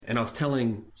And I was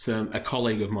telling a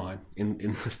colleague of mine in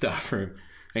the staff room,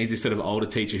 and he's this sort of older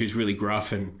teacher who's really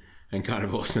gruff and kind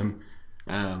of awesome.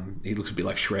 He looks a bit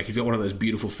like Shrek. He's got one of those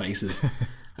beautiful faces.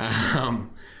 And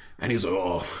he was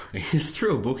like, he just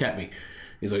threw a book at me.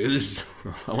 He's like,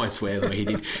 I won't swear the way he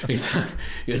did. He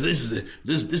goes,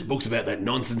 this book's about that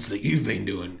nonsense that you've been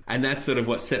doing. And that's sort of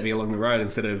what set me along the road and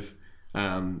sort of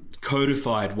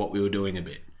codified what we were doing a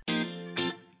bit.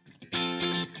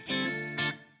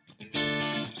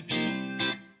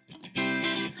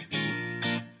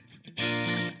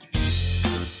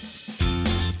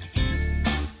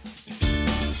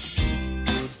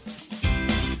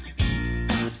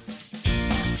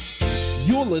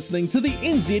 You're listening to the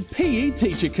NZPE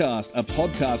TeacherCast, a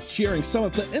podcast sharing some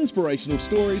of the inspirational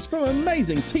stories from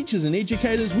amazing teachers and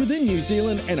educators within New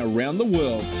Zealand and around the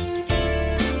world.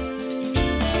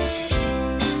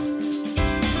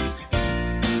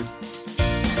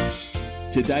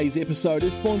 Today's episode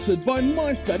is sponsored by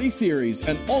My Study Series,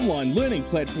 an online learning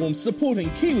platform supporting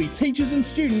Kiwi teachers and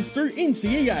students through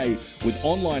NCEA. With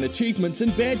online achievements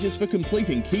and badges for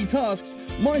completing key tasks,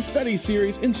 My Study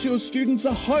Series ensures students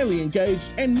are highly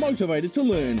engaged and motivated to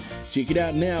learn. Check it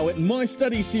out now at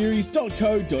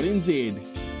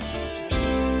mystudyseries.co.nz.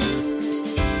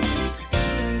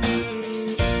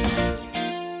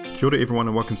 Kia ora everyone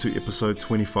and welcome to episode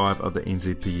 25 of the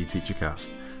NZPE TeacherCast.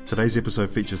 Today's episode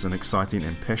features an exciting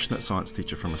and passionate science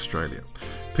teacher from Australia.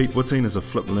 Pete Whitting is a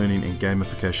flip learning and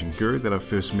gamification guru that I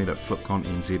first met at FlipCon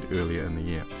NZ earlier in the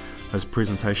year. His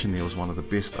presentation there was one of the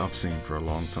best I've seen for a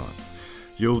long time.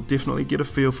 You'll definitely get a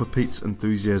feel for Pete's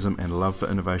enthusiasm and love for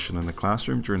innovation in the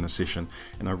classroom during the session,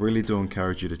 and I really do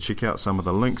encourage you to check out some of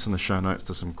the links in the show notes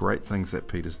to some great things that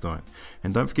Pete is doing.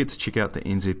 And don't forget to check out the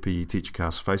NZPE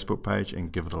TeacherCast Facebook page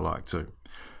and give it a like too.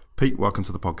 Pete, welcome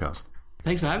to the podcast.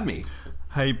 Thanks for having me.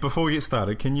 Hey, before we get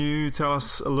started, can you tell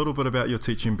us a little bit about your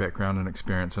teaching background and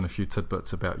experience and a few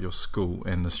tidbits about your school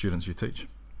and the students you teach?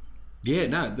 Yeah,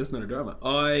 no, that's not a drama.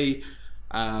 I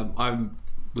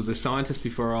was a scientist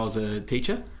before I was a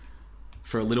teacher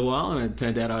for a little while, and it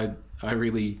turned out I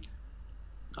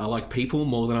like people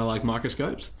more than I like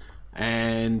microscopes.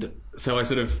 And so I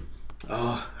sort of,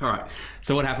 all right.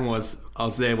 So what happened was I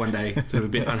was there one day, sort of a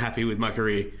bit unhappy with my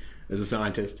career as a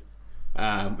scientist.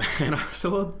 And I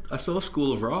saw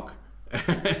School of Rock.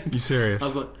 You serious? I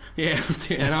was like, yeah,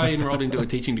 and I enrolled into a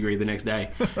teaching degree the next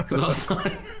day because I was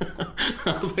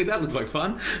like, that looks like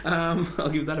fun. I'll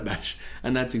give that a bash,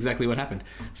 and that's exactly what happened.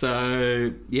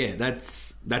 So yeah,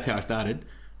 that's how I started.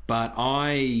 But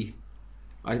I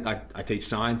teach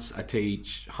science. I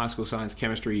teach high school science,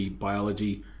 chemistry,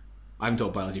 biology. I haven't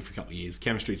taught biology for a couple of years.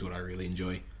 Chemistry is what I really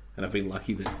enjoy, and I've been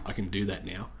lucky that I can do that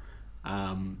now.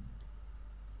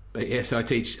 But yeah, so I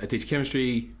teach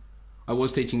chemistry. I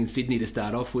was teaching in Sydney to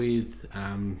start off with.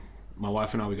 My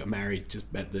wife and I, we got married just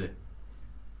about the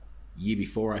year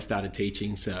before I started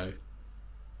teaching, so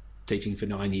teaching for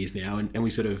 9 years now. And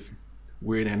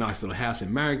we're in our nice little house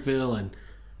in Marrickville,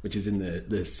 which is in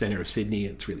the centre of Sydney.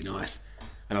 It's really nice.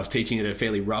 And I was teaching at a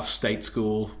fairly rough state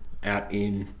school out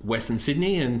in Western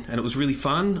Sydney, and it was really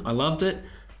fun. I loved it.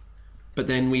 But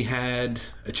then we had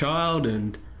a child,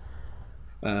 and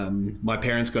my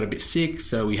parents got a bit sick,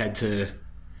 so we had to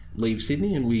leave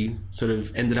Sydney, and we sort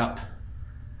of ended up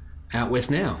out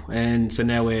west now. And so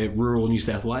now we're rural New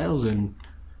South Wales, and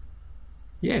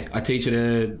yeah, I teach at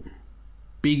a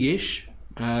big-ish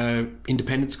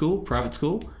independent school, private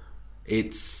school.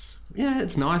 It's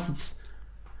nice.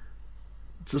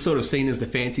 It's a sort of seen as the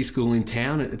fancy school in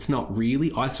town. It's not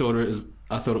really. I thought it was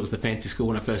the fancy school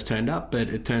when I first turned up, but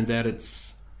it turns out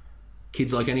it's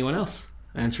kids like anyone else,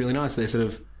 and it's really nice. They're sort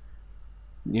of,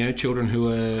 children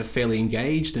who are fairly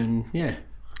engaged, and yeah.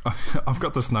 I've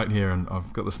got this note here, and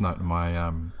I've got this note in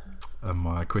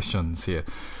my questions here.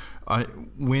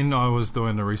 When I was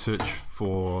doing the research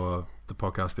for the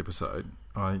podcast episode,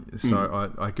 I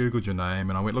googled your name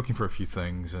and I went looking for a few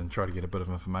things and tried to get a bit of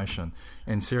information.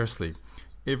 And seriously,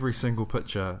 every single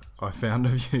picture I found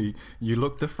of you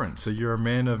look different. So you're a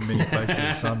man of many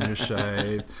faces. Some you're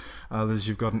shaved, others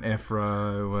you've got an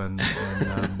afro, and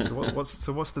what's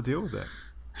the deal with that?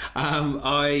 I'm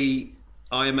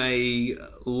a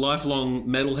lifelong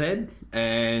metalhead,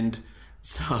 and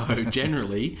so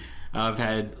generally I've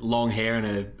had long hair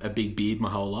and a big beard my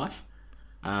whole life.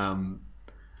 Since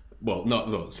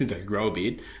I could grow a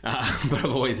beard, but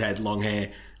I've always had long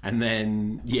hair. And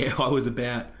then, I was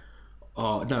my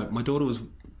daughter was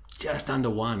just under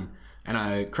 1, and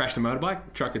I crashed a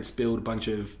motorbike. Truck had spilled a bunch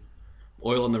of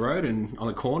oil on the road and on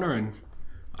the corner, and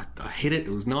I hit it.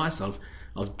 It was nice. I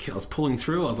was pulling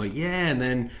through. I was like, yeah, and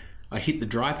then I hit the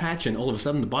dry patch, and all of a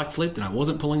sudden the bike flipped, and I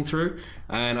wasn't pulling through,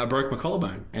 and I broke my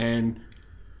collarbone, and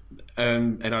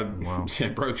I Wow.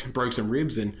 broke some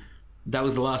ribs, and that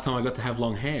was the last time I got to have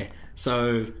long hair.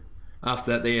 So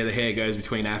after that, the hair goes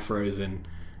between afros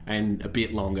and a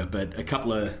bit longer. But a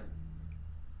couple of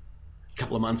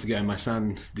months ago, my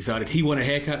son decided he wanted a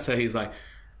haircut, so he's like,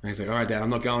 all right, Dad,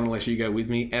 I'm not going unless you go with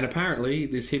me. And apparently,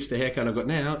 this hipster haircut I've got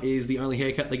now is the only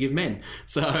haircut they give men.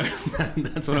 So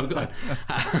that's what I've got.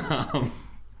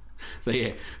 So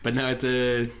yeah, but no,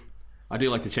 I do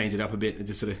like to change it up a bit. It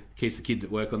just sort of keeps the kids at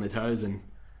work on their toes, and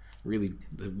really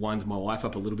winds my wife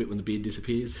up a little bit when the beard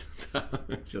disappears. So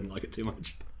she doesn't like it too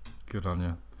much. Good on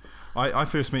you. I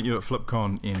first met you at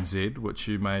FlipCon NZ, which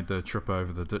you made the trip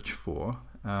over the ditch for.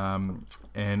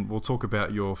 And we'll talk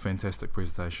about your fantastic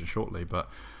presentation shortly. But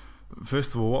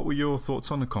first of all, what were your thoughts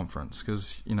on the conference?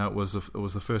 Because it was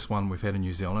the first one we've had in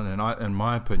New Zealand, and in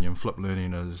my opinion, Flip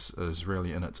Learning is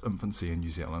really in its infancy in New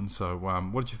Zealand. So,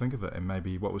 what did you think of it, and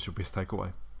maybe what was your best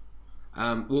takeaway?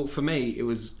 Well, for me, it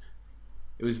was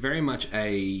very much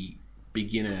a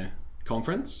beginner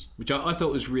conference, which I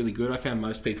thought was really good. I found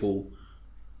most people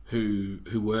who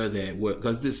were there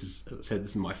because this is, as I said,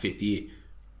 this is my 5th year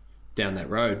down that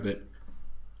road, but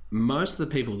most of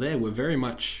the people there were very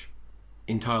much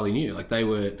entirely new. Like they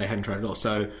hadn't tried it all.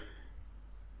 So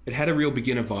it had a real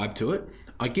beginner vibe to it.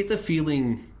 I get the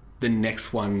feeling the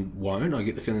next one won't. I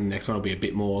get the feeling the next one will be a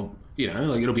bit more,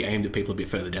 like it'll be aimed at people a bit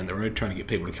further down the road, trying to get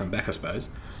people to come back, I suppose.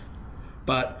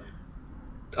 But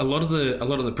a lot of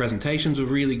the presentations were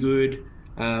really good.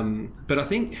 But I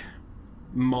think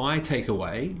my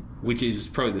takeaway, which is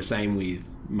probably the same with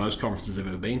most conferences I've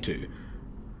ever been to,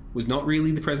 was not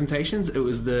really the presentations. It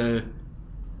was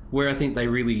where I think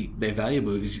they're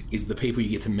valuable is the people you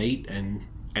get to meet and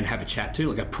have a chat to,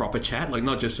 like a proper chat, like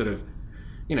not just sort of,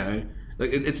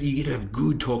 like you get to have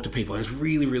good talk to people, and it's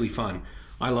really, really fun.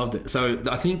 I loved it. So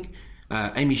I think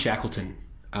Amy Shackleton,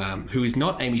 who is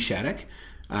not Amy Shattuck,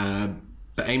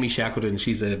 but Amy Shackleton,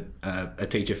 she's a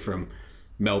teacher from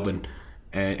Melbourne,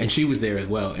 and she was there as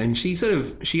well, and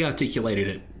she articulated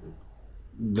it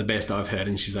the best I've heard,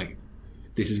 and she's like,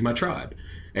 this is my tribe.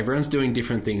 Everyone's doing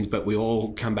different things, but we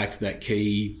all come back to that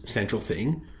key central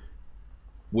thing.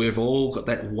 We've all got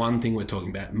that one thing we're talking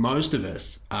about. Most of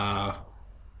us are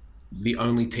the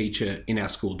only teacher in our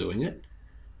school doing it.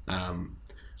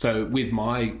 So with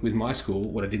my school,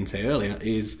 what I didn't say earlier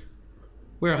is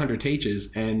we're 100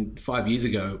 teachers, and 5 years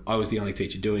ago, I was the only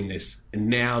teacher doing this. And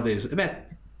now there's about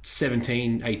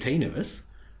 17, 18 of us,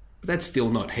 but that's still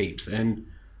not heaps. And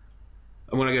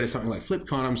when I go to something like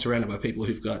FlipCon, I'm surrounded by people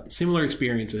who've got similar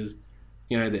experiences.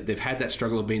 That they've had that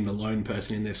struggle of being the lone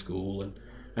person in their school,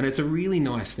 and it's a really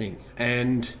nice thing.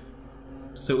 And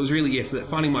so it was really, yes, that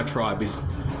finding my tribe is,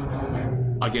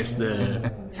 I guess,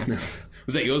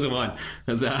 was that yours or mine?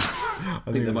 I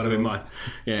think that might have been mine.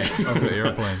 Yeah, I've got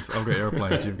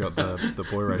airplanes. You've got the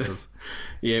boy races.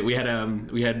 Yeah, we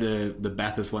had the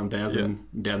Bathurst 1000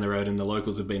 down the road, and the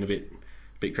locals have been a bit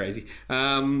crazy.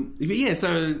 But yeah,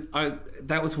 so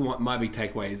that was my big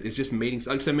takeaway is just meetings,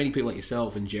 like so many people like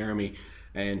yourself and Jeremy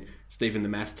and Stephen, the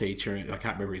maths teacher. I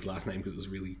can't remember his last name because it was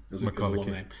a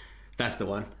long name. That's the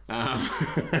one.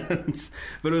 But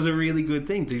it was a really good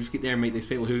thing to just get there and meet these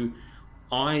people who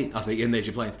I see, and there's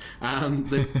your planes. I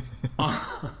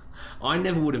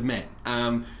never would have met,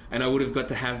 and I would have got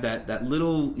to have that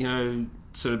little,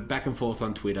 sort of back and forth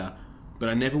on Twitter, but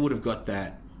I never would have got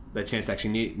that chance to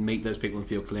actually meet those people and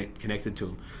feel connected to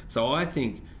them. So I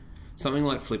think something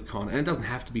like FlipCon, and it doesn't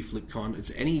have to be FlipCon,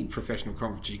 it's any professional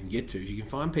conference you can get to. If you can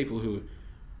find people who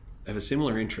have a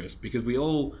similar interest, because we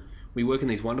work in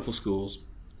these wonderful schools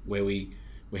where we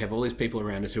have all these people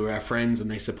around us who are our friends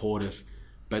and they support us.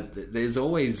 But there's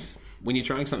always, when you're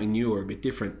trying something new or a bit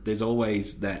different, there's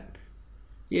always that,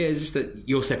 it's just that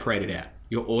you're separated out.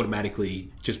 You're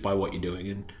automatically just by what you're doing.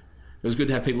 And it was good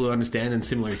to have people who understand and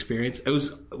similar experience.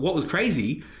 What was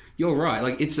crazy, you're right,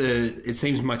 like it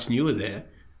seems much newer there,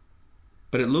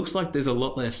 but it looks like there's a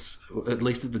lot less, at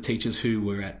least of the teachers who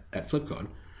were at FlipCon,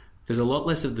 there's a lot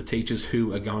less of the teachers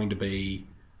who are going to be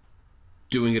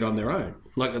doing it on their own.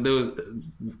 Like there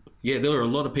were a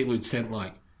lot of people who'd sent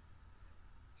like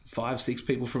 5-6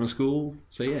 people from a school.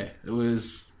 So yeah,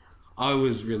 I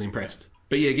was really impressed.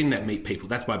 But yeah, getting that meet people,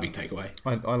 that's my big takeaway.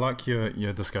 I like your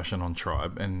discussion on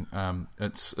tribe, and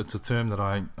it's a term that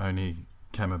I only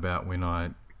came about when I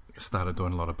started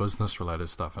doing a lot of business related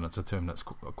stuff, and it's a term that's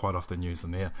quite often used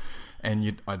in there.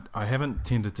 And I haven't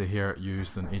tended to hear it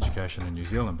used in education in New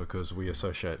Zealand because we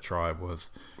associate tribe with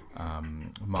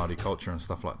Māori culture and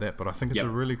stuff like that. But I think it's a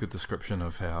really good description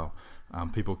of how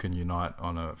people can unite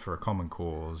for a common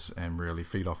cause and really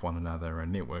feed off one another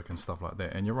and network and stuff like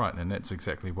that. And you're right, and that's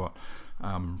exactly what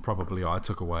probably I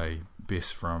took away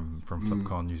best from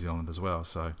FlipCon New Zealand as well.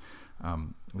 So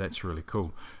that's really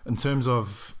cool. In terms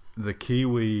of the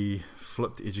Kiwi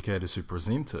flipped educators who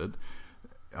presented,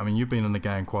 I mean, you've been in the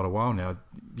game quite a while now.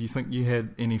 Do you think you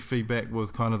had any feedback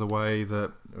with kind of the way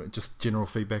that, just general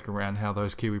feedback around how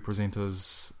those Kiwi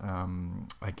presenters,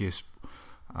 I guess,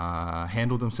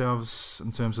 handled themselves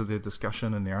in terms of their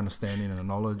discussion and their understanding and their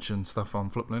knowledge and stuff on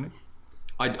Flip Learning?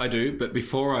 I do, but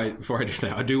before I do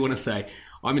that, I do want to say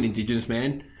I'm an Indigenous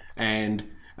man, and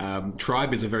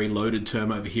tribe is a very loaded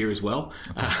term over here as well.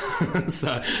 Okay.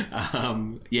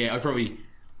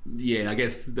 I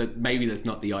guess that maybe that's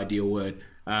not the ideal word.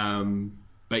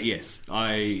 But yes,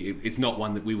 it's not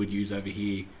one that we would use over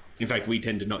here. In fact, we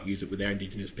tend to not use it with our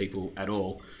Indigenous people at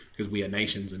all because we are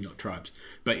nations and not tribes.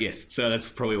 But yes, so that's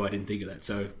probably why I didn't think of that.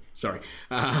 So sorry.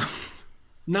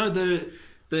 No, the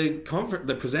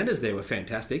presenters there were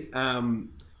fantastic.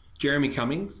 Jeremy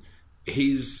Cummings,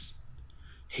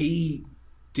 he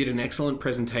did an excellent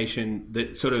presentation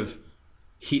that sort of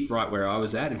hit right where I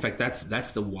was at. In fact,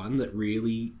 that's the one that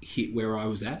really hit where I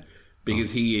was at, because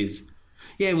he was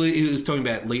talking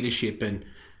about leadership and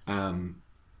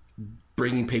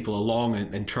bringing people along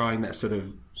and trying that sort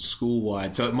of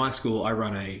school-wide. So at my school, I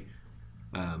run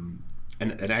an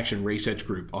action research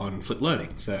group on Flip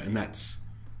Learning. So, and that's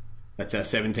our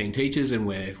 17 teachers, and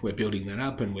we're building that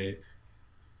up, and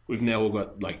we've now all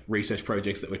got like research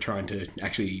projects that we're trying to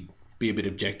actually be a bit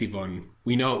objective on.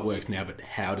 We know it works now, but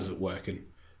how does it work and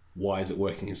why is it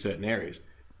working in certain areas?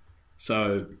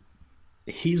 So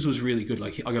his was really good.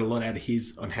 Like, I got a lot out of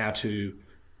his on how to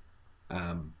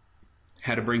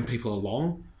bring people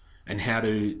along and how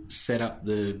to set up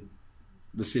the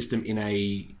system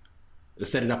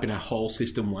set it up in a whole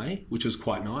system way, which was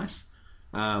quite nice.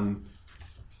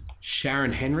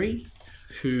 Sharon Henry,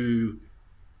 who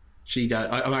she does,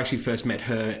 I actually first met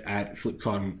her at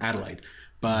FlipCon Adelaide,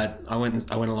 but I went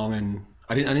along and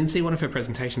I didn't see one of her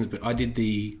presentations, but I did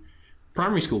the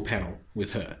primary school panel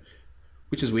with her,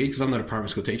 which is weird because I'm not a primary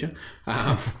school teacher.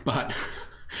 But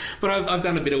I've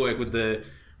done a bit of work with the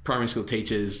primary school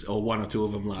teachers, or one or two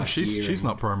of them last year. She's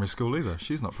not primary school either.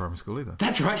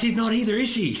 That's right. She's not either, is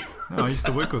she? No, I used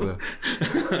to work with her.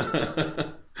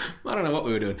 I don't know what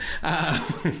we were doing.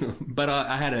 But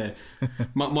I had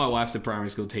my wife's a primary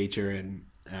school teacher, and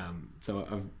so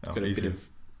I've got a bit of...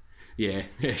 Yeah,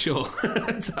 sure.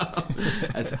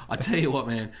 I tell you what,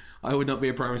 man, I would not be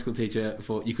a primary school teacher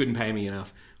you couldn't pay me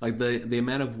enough. Like the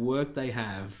amount of work they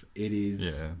have, it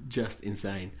is just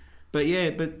insane. But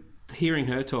hearing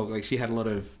her talk, like, she had a lot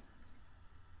of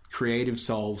creative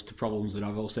solves to problems that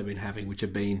I've also been having, which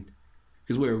have been,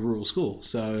 because we're a rural school,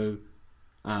 so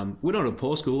we're not a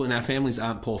poor school, and our families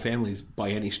aren't poor families by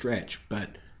any stretch, but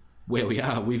where we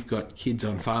are, we've got kids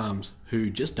on farms who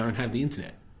just don't have the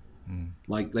internet.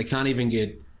 Like, they can't even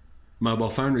get mobile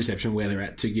phone reception where they're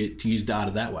at to use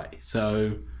data that way.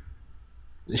 So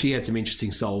she had some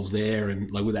interesting solves there,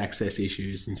 and like with access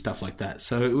issues and stuff like that.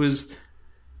 So it was,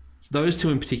 those two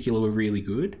in particular were really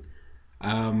good.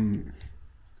 I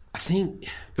think,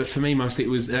 but for me mostly it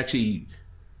was actually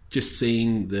just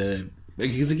seeing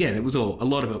because again, it was a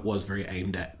lot of it was very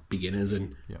aimed at beginners,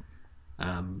 and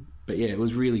but yeah, it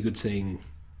was really good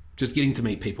just getting to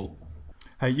meet people.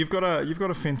 Hey, you've got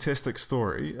a fantastic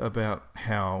story about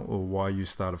how or why you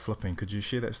started flipping. Could you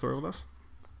share that story with us?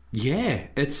 Yeah,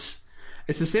 it's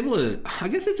a similar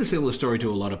story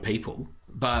to a lot of people,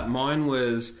 but mine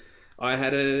was, I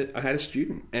had a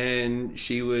student, and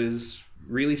she was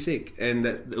really sick, and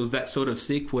it was that sort of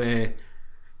sick where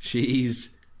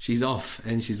she's off,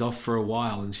 and she's off for a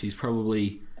while, and she's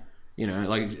probably,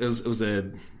 like, it was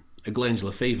a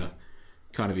glandular fever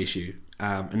kind of issue.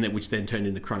 And which then turned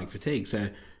into chronic fatigue. So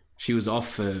she was off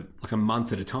for like a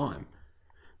month at a time.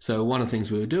 So one of the things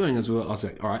we were doing is I was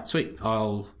like, all right, sweet.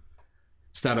 I'll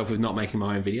start off with not making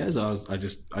my own videos.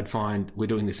 I'd find we're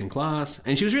doing this in class.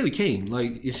 And she was really keen.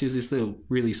 Like, she was this little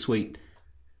really sweet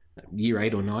year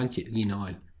 8 or 9 kid, year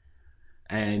 9.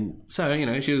 And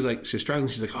so, she was struggling.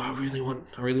 She's like, oh, I really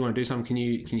want to do something. Can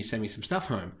you send me some stuff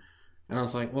home? And I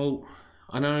was like, well,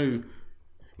 I know,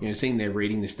 sitting there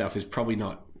reading this stuff is probably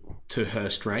not to her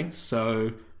strengths, so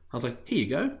I was like, here you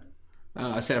go.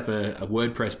 I set up a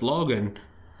WordPress blog, and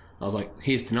I was like,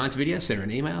 here's tonight's video, send her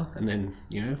an email, and then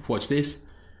watch this,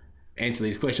 answer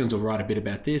these questions, or write a bit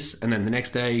about this, and then the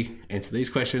next day answer these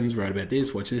questions, write about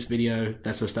this, watch this video,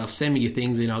 that sort of stuff. Send me your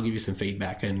things in, I'll give you some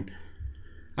feedback. And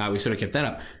we sort of kept that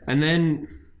up, and then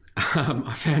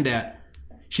I found out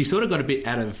she sort of got a bit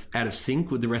out of sync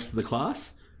with the rest of the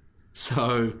class.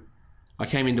 So I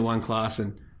came into one class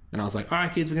and I was like, all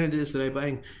right, kids, we're going to do this today.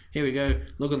 Bang. Here we go.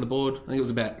 Look on the board. I think it was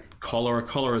about cholera.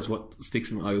 Cholera is what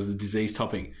sticks in my, it was a disease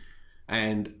topic.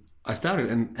 And I started,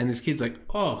 and this kid's like,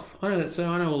 oh, I know that, so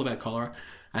I know all about cholera.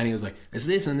 And he was like, it's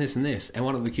this and this and this. And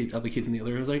one of the other kids in the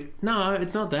other room was like, no,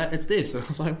 it's not that, it's this. And I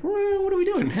was like, well, what are we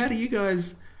doing? How do you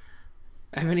guys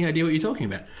have any idea what you're talking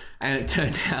about? And it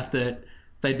turned out that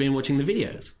they'd been watching the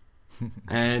videos.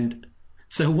 And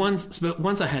so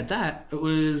once I had that,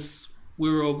 we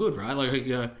were all good, right? Like I could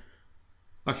go,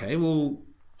 okay, well,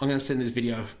 I'm going to send this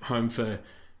video home for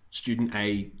student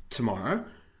A tomorrow.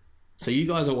 So you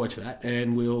guys will watch that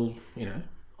and we'll,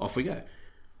 off we go.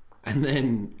 And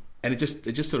it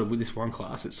just sort of, with this one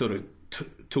class, it sort of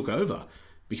took over,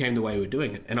 became the way we were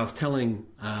doing it. And I was telling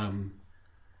a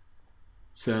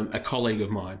colleague of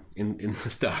mine in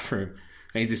the staff room,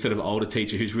 and he's this sort of older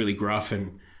teacher who's really gruff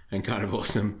and kind of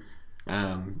awesome.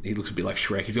 He looks a bit like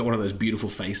Shrek. He's got one of those beautiful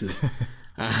faces.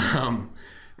 And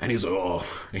he was like, oh,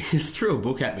 he just threw a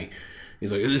book at me.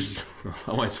 He's like,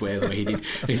 I won't swear the way he did.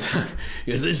 He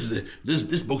goes,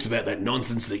 this book's about that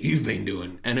nonsense that you've been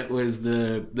doing. And it was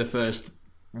the first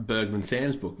Bergman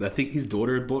Sam's book that I think his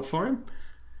daughter had bought for him.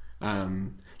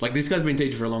 Like, this guy's been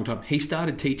teaching for a long time. He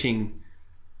started teaching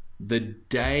the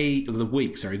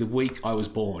week I was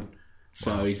born.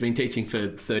 So wow. He's been teaching for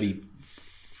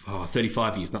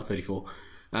 35 years, not 34.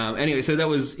 Anyway, so that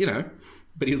was,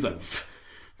 but he was like,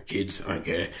 kids, I don't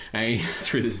care. And he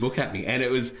threw this book at me. And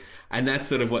that's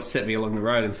sort of what set me along the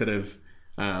road and sort of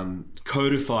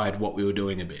codified what we were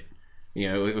doing a bit.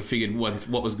 We figured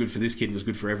what was good for this kid was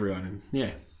good for everyone. And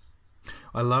yeah.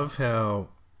 I love how,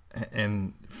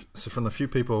 and so from the few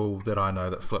people that I know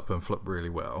that flip really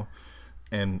well,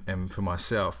 and for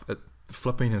myself,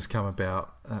 flipping has come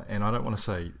about, and I don't want to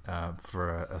say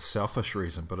for a selfish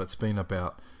reason, but it's been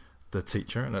about the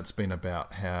teacher, and it's been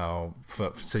about how,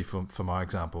 for my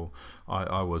example,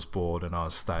 I was bored and I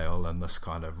was stale, and this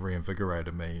kind of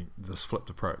reinvigorated me, this flipped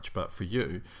approach. But for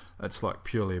you, it's like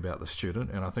purely about the student,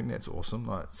 and I think that's awesome.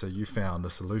 Like, so you found a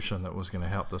solution that was going to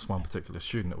help this one particular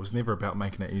student. It was never about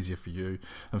making it easier for you.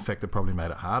 In fact, it probably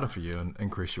made it harder for you and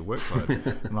increased your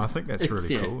workload. And I think that's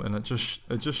really cool, and it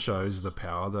just shows the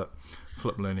power that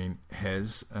flip learning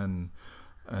has in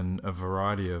a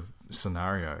variety of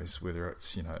scenarios, whether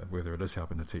it's whether it is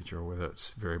helping the teacher or whether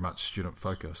it's very much student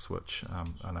focused, which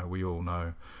I know we all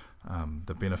know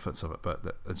the benefits of it, but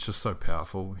it's just so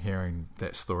powerful hearing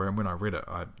that story. And when I read it,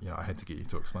 I had to get you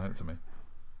to explain it to me.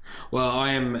 Well,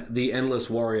 I am the endless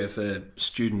warrior for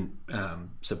student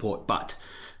support, but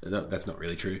that's not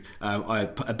really true.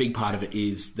 A big part of it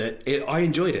is that I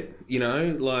enjoyed it.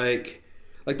 Like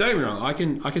don't get me wrong, I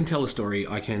can tell a story.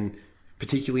 I can,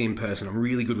 particularly in person, I'm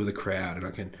really good with a crowd, and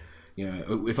I can,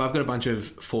 if I've got a bunch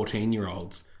of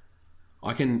 14-year-olds,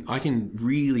 I can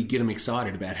really get them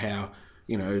excited about how,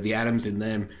 the atoms in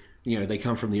them, they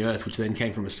come from the Earth, which then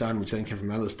came from a sun, which then came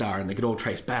from another star, and they could all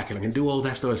trace back, and I can do all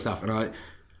that sort of stuff, and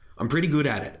I'm pretty good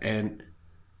at it,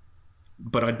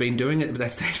 but I'd been doing it at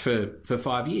that stage for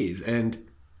 5 years, and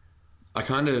I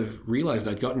kind of realized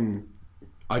I'd gotten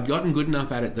good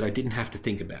enough at it that I didn't have to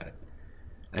think about it,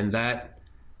 and that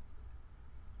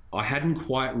I hadn't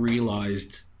quite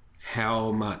realized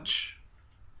how much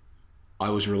I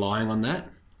was relying on that.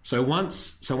 So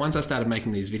once I started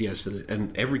making these videos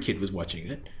and every kid was watching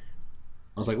it,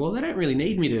 I was like, well, they don't really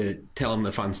need me to tell them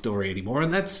the fun story anymore.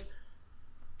 And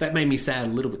that made me sad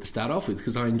a little bit to start off with,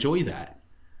 because I enjoy that.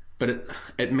 But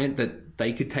it meant that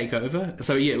they could take over.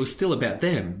 So yeah, it was still about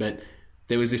them, but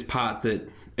there was this part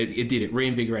that it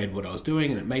reinvigorated what I was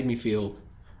doing, and it made me feel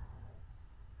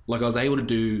like I was able to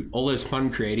do all those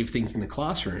fun, creative things in the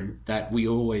classroom that we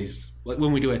always, like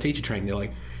when we do our teacher training, they're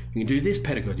like, you can do this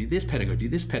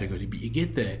pedagogy, but you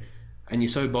get there and you're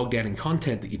so bogged down in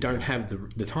content that you don't have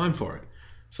the time for it.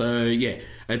 So yeah,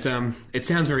 it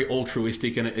sounds very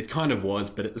altruistic, and it kind of was,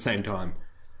 but at the same time,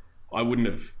 I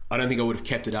don't think I would have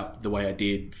kept it up the way I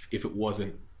did if it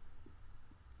wasn't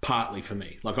partly for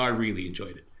me. Like, I really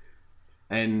enjoyed it.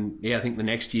 And yeah, I think the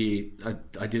next year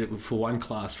I did it for one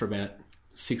class for about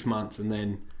 6 months, and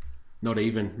then not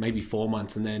even, maybe 4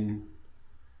 months, and then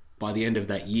by the end of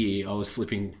that year I was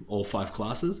flipping all 5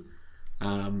 classes.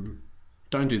 Don't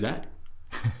do that.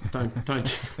 don't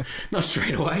do, not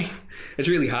straight away. It's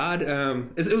really hard.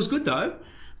 It was good though,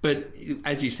 but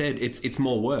as you said, it's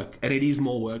more work, and it is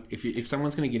more work. If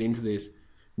someone's going to get into this,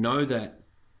 know that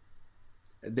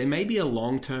there may be a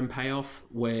long-term payoff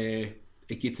where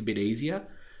it gets a bit easier.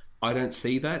 I don't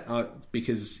see that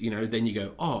because then you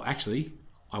go, oh, actually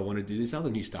I want to do this other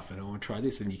new stuff, and I want to try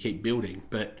this, and you keep building.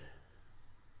 But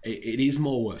it is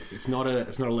more work. It's not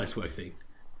a less work thing.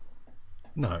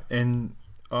 No, and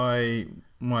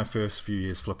my first few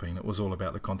years flipping, it was all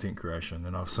about the content creation,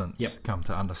 and I've since come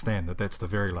to understand that that's the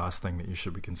very last thing that you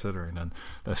should be considering. And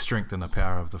the strength and the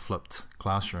power of the flipped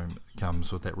classroom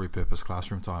comes with that repurposed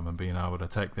classroom time, and being able to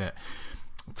take that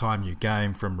time you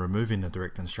gain from removing the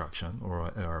direct instruction or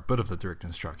a bit of the direct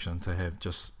instruction to have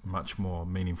just much more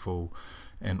meaningful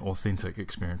and authentic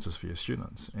experiences for your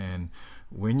students. And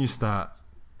when you start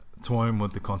toying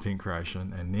with the content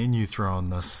creation, and then you throw on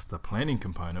the planning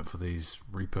component for these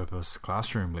repurposed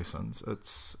classroom lessons,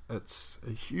 it's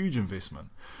a huge investment,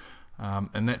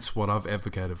 and that's what I've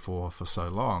advocated for so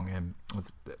long. And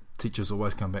teachers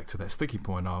always come back to that sticky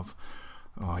point of,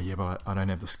 oh yeah, but I don't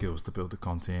have the skills to build the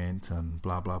content and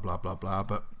blah blah blah blah blah.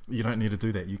 But you don't need to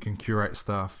do that. You can curate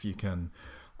stuff, you can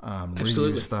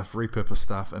reuse stuff, repurpose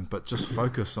stuff, but just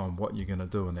focus on what you're going to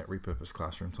do in that repurposed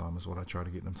classroom time is what I try to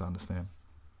get them to understand.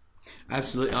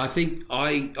 Absolutely. I think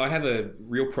I have a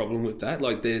real problem with that.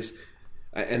 Like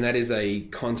and that is a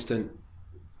constant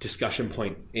discussion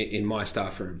point in my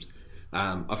staff rooms.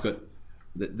 I've got,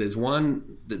 there's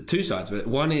two sides of it.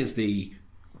 One is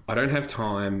I don't have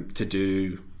time to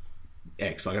do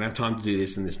X. Like, I don't have time to do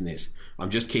this and this and this. I'm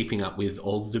just keeping up with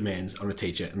all the demands on a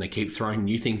teacher, and they keep throwing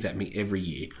new things at me every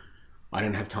year. I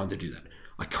don't have time to do that.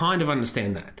 I kind of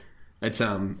understand that. It's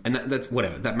and that's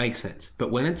whatever. That makes sense. But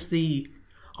when it's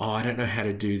I don't know how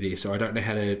to do this, or I don't know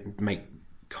how to make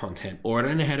content, or I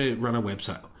don't know how to run a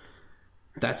website,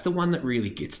 that's the one that really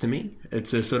gets to me.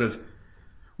 It's a sort of,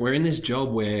 we're in this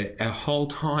job where our whole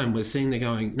time we're sitting there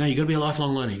going, no, you got to be a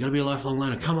lifelong learner. You got to be a lifelong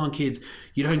learner. Come on, kids.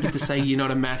 You don't get to say you're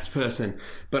not a maths person,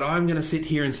 but I'm going to sit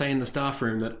here and say in the staff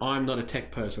room that I'm not a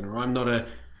tech person, or I'm not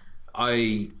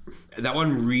that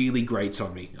one really grates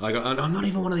on me. Like, I'm not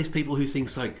even one of these people who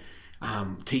thinks like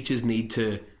teachers need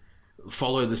to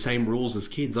follow the same rules as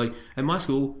kids. Like, at my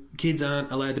school, kids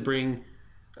aren't allowed to bring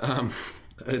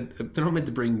they're not meant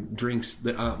to bring drinks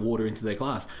that aren't water into their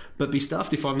class, but be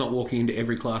stuffed if I'm not walking into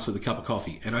every class with a cup of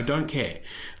coffee, and I don't care.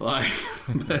 Like,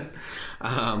 but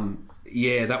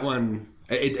yeah, that one,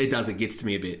 it gets to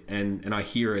me a bit, and I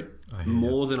hear it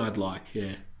more than I'd like.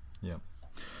 Yeah.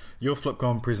 Your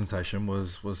FlipCon presentation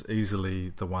was easily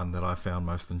the one that I found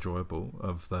most enjoyable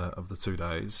of the 2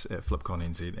 days at FlipCon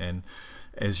NZ, and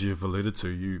as you've alluded to,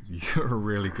 you're a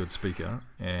really good speaker,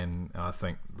 and I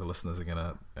think the listeners are going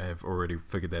to have already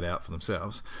figured that out for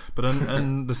themselves. But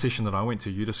in the session that I went to,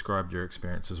 you described your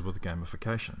experiences with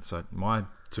gamification. So my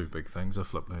two big things are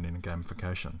flip learning and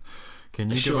gamification.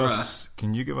 Can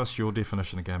you give us your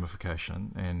definition of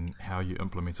gamification and how you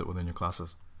implement it within your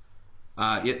classes?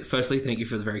 Firstly, thank you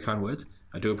for the very kind words.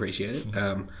 I do appreciate it.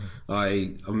 I'm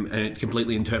a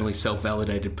completely internally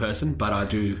self-validated person, but I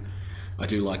do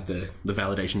like the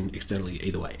validation externally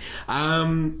either way.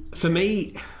 For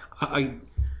me, I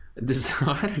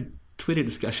had a Twitter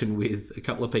discussion with a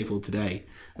couple of people today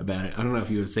about it. I don't know if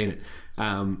you have seen it,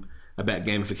 about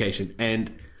gamification.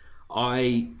 And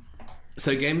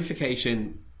so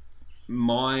gamification,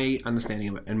 my understanding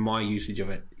of it and my usage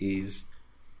of it is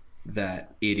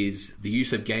that it is the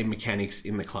use of game mechanics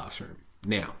in the classroom.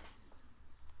 Now,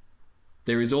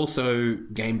 there is also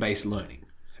game-based learning.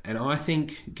 And I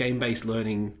think game-based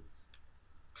learning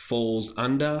falls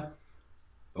under,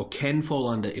 or can fall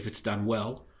under, if it's done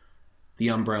well, the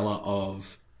umbrella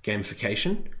of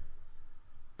gamification.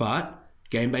 But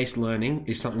game-based learning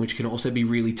is something which can also be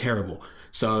really terrible.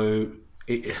 So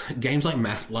games like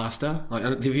Math Blaster, like,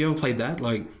 have you ever played that?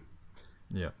 Like,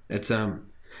 yeah, it's so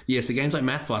games like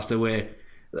Math Blaster, where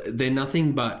they're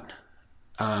nothing but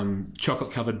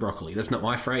chocolate-covered broccoli. That's not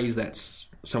my phrase. That's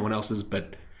someone else's,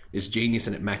 but it's genius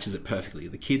and it matches it perfectly.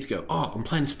 The kids go, oh, I'm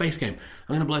playing a space game. I'm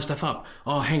going to blow stuff up.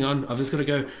 Oh, hang on. I've just got to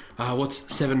go,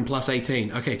 what's 7 plus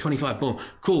 18? Okay, 25. Boom.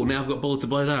 Cool. Now I've got bullets to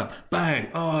blow that up. Bang.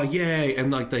 Oh, yay.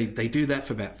 And like they do that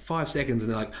for about 5 seconds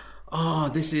and they're like, oh,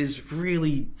 this is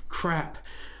really crap.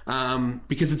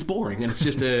 Because it's boring and it's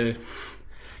just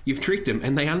you've tricked them.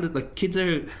 And kids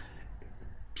are,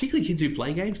 particularly kids who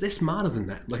play games, they're smarter than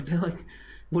that. Like, they're like,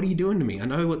 what are you doing to me? I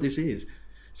know what this is.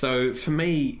 So for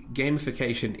me,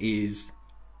 gamification is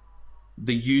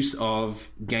the use of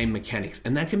game mechanics,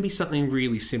 and that can be something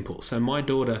really simple. So my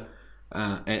daughter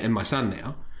and my son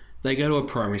now, they go to a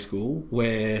primary school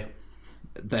where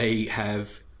they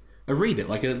have a reader,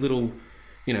 like a little,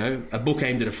 a book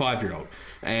aimed at a 5-year-old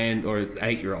or an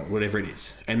 8-year-old, whatever it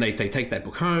is. And they take that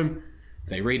book home,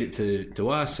 they read it to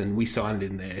us, and we sign it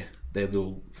in their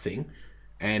little thing.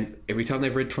 And every time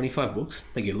they've read 25 books,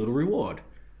 they get a little reward.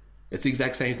 It's the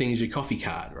exact same thing as your coffee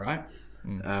card, right?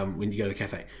 when you go to the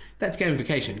cafe. That's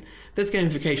gamification. That's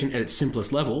gamification at its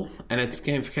simplest level, and it's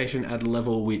gamification at a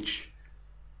level which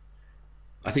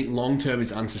I think long-term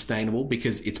is unsustainable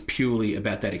because it's purely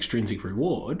about that extrinsic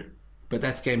reward, but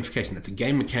that's gamification. That's a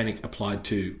game mechanic applied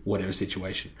to whatever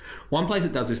situation. One place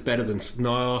that does this better than...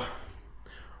 No,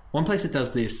 one place that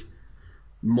does this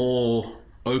more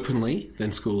openly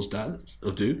than schools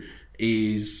do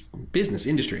is business,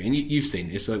 industry. And you've seen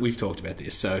this, so we've talked about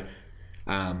this. So,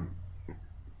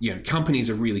 companies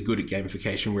are really good at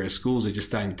gamification, whereas schools are just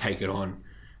starting to take it on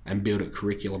and build it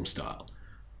curriculum style.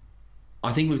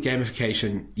 I think with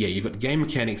gamification, you've got the game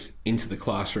mechanics into the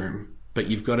classroom, but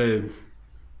you've got to...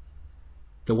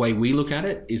 The way we look at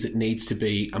it is it needs to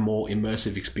be a more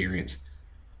immersive experience.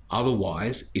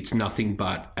 Otherwise, it's nothing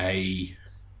but a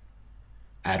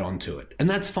add-on to it. And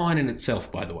that's fine in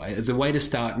itself, by the way. As a way to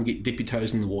start and dip your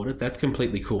toes in the water, that's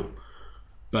completely cool.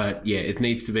 But it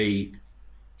needs to be...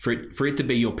 For it to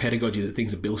be your pedagogy that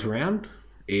things are built around,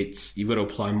 you've got to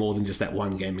apply more than just that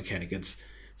one game mechanic. It's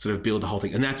sort of build the whole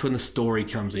thing. And that's when the story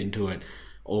comes into it,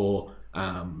 or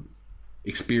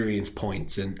experience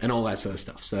points and all that sort of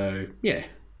stuff. So,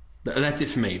 that's it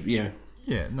for me. Yeah.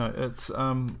 Yeah, no, it's,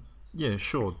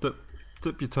 sure.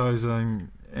 Dip your toes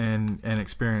in and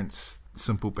experience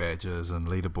simple badges and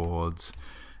leaderboards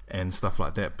and stuff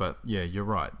like that. But, you're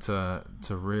right. To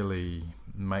really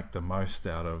make the most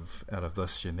out of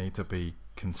this, you need to be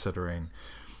considering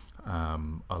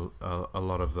a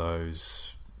lot of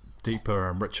those deeper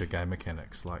and richer game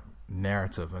mechanics, like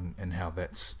narrative and how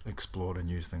that's explored and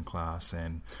used in class,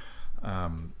 and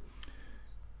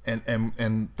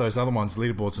those other ones,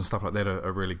 leaderboards and stuff like that,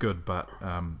 are really good. But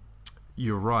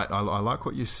you're right. I like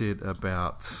what you said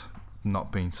about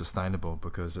not being sustainable,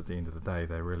 because at the end of the day,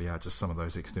 they really are just some of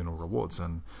those external rewards.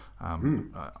 And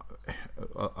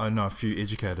I know a few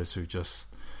educators who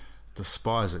just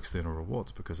despise external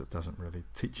rewards because it doesn't really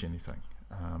teach anything.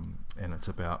 And it's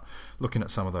about looking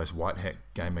at some of those white hat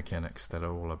game mechanics that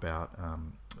are all about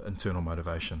internal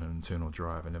motivation and internal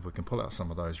drive. And if we can pull out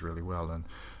some of those really well and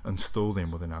install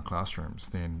them within our classrooms,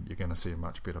 then you're going to see a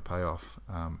much better payoff.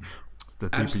 The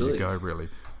deeper Absolutely. you go, really.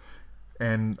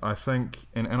 And I think,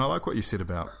 and I like what you said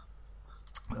about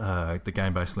the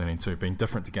game-based learning too, being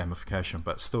different to gamification,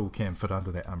 but still can fit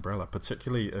under that umbrella,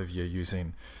 particularly if you're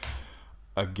using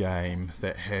a game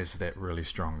that has that really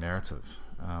strong narrative.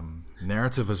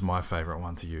 Narrative is my favourite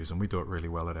one to use, and we do it really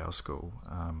well at our school.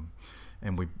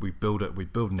 And we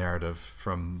build narrative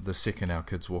from the second our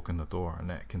kids walk in the door, and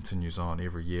that continues on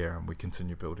every year, and we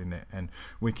continue building that, and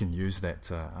we can use that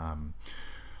to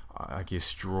I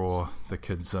guess draw the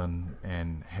kids in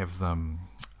and have them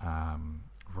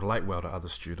relate well to other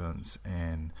students.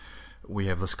 And we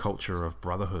have this culture of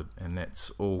brotherhood, and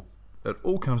it all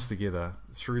comes together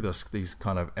through these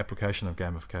kind of application of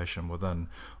gamification within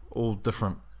all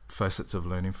different facets of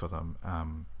learning for them,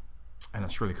 and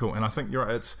it's really cool. And I think you're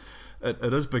right,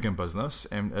 it is big in business,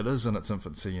 and it is in its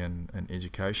infancy in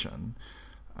education,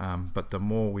 but the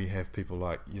more we have people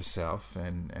like yourself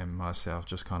and myself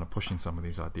just kind of pushing some of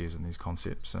these ideas and these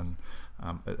concepts, and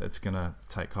it's going to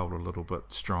take hold a little bit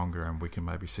stronger, and we can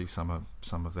maybe see some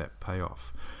of that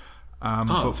payoff.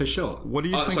 But for sure. What do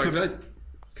you think? Sorry,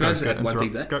 can I just add one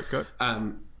thing there? Go.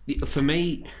 For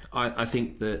me, I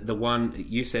think the one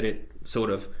you said it sort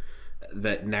of,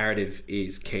 that narrative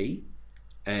is key,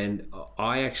 and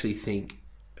I actually think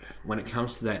when it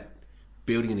comes to that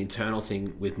building an internal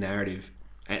thing with narrative,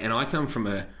 and I come from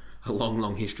a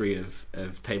long history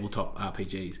of tabletop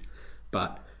RPGs,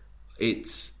 but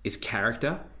it's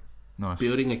character. Nice.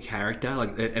 Building a character,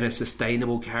 and a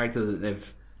sustainable character that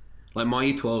they've, like my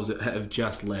year 12s that have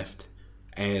just left,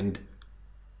 and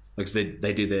like I said,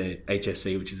 they do their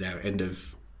HSC, which is our end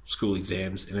of school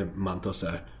exams, in a month or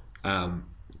so,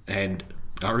 and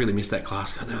I really miss that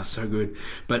class. God, that was so good.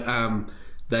 But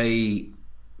they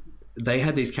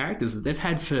had these characters that they've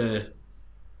had for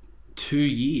 2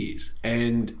 years,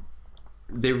 and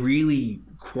they're really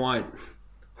quite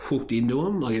hooked into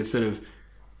them. Like, it's sort of,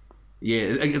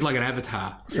 it's like an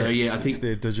avatar. So I think it's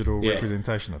their digital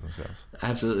representation of themselves.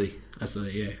 Absolutely,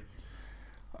 yeah.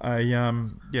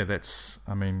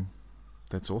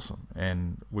 That's awesome.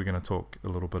 And we're going to talk a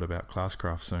little bit about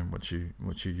Classcraft soon, which you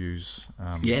use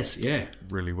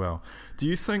really well. Do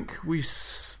you think we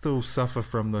still suffer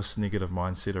from this negative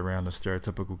mindset around the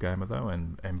stereotypical gamer though,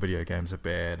 and video games are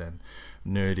bad, and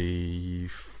nerdy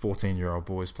 14-year-old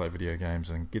boys play video games,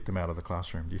 and get them out of the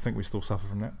classroom? Do you think we still suffer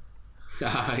from that?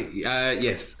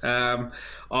 Yes. I'm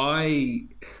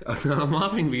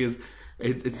laughing because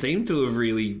it seemed to have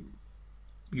really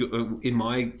in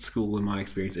my school, in my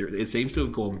experience, it seems to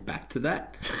have gone back to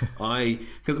that.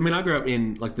 Because I grew up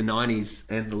in like the 90s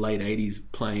and the late 80s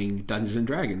playing Dungeons and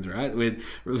Dragons, right? It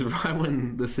was right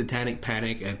when the Satanic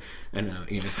Panic and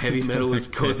heavy metal was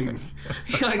causing.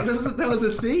 Like that was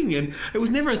a thing, and it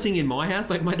was never a thing in my house.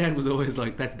 Like my dad was always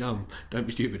like, "That's dumb, don't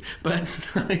be stupid," but.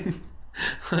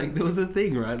 Like there was a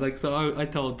thing, right? Like so, I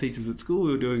told teachers at school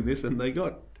we were doing this, and they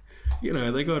got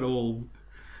all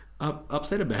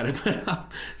upset about it.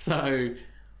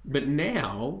 But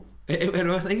now,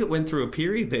 and I think it went through a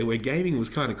period there where gaming was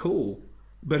kind of cool,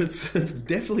 but it's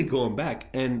definitely gone back,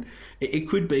 and it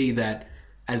could be that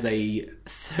as a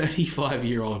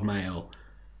 35-year-old male,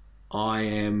 I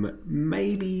am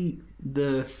maybe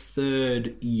the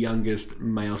third youngest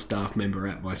male staff member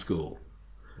at my school.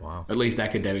 Wow. At least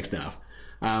academic staff.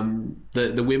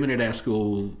 The women at our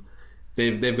school,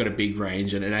 they've got a big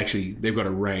range, and actually they've got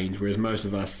a range, whereas most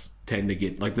of us tend to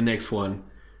get like it's 40s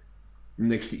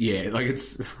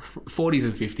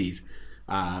and 50s.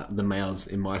 The males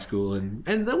in my school and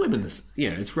the women,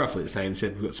 it's roughly the same.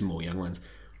 Except we've got some more young ones.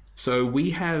 So we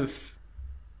have.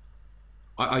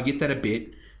 I get that a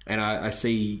bit, and I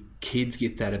see kids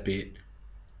get that a bit.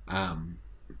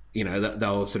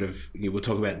 They'll sort of, we'll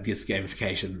talk about this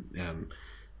gamification,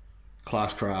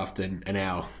 Classcraft and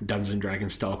our Dungeons and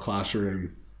Dragons style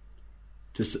classroom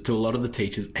to a lot of the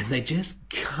teachers, and they just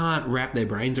can't wrap their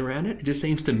brains around it. It just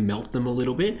seems to melt them a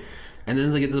little bit. And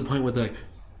then they get to the point where they're,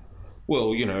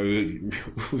 well,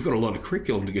 we've got a lot of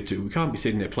curriculum to get to. We can't be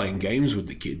sitting there playing games with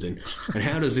the kids. And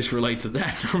how does this relate to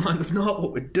that? I'm like, that's not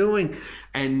what we're doing.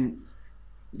 And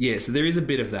yeah, so there is a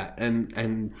bit of that.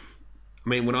 And I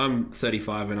mean, when I'm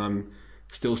 35 and I'm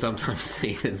still sometimes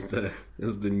seen as the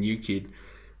new kid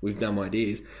with dumb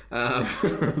ideas,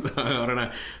 so I don't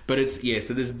know. But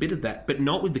so there's a bit of that, but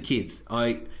not with the kids.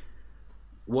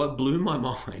 What blew my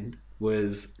mind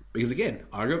was, because again,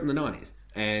 I grew up in the 90s,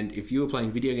 and if you were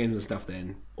playing video games and stuff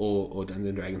then, or Dungeons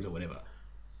and Dragons or whatever,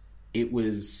 it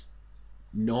was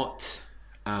not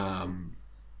a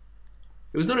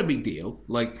big deal.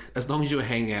 Like, as long as you were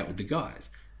hanging out with the guys.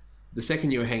 The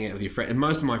second you were hanging out with your friend, and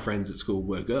most of my friends at school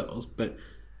were girls, but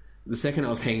the second I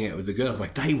was hanging out with the girls,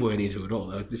 like, they weren't into it at all.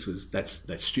 Like,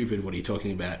 that's stupid. What are you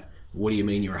talking about? What do you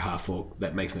mean you're a half-orc?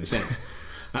 That makes no sense.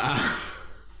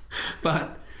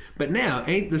 But now,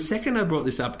 the second I brought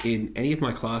this up in any of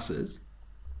my classes,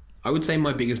 I would say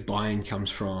my biggest buy-in comes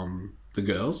from the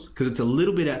girls, because it's a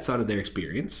little bit outside of their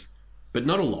experience, but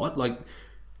not a lot. Like,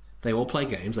 they all play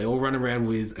games. They all run around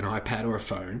with an iPad or a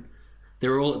phone.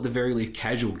 They're all at the very least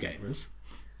casual gamers.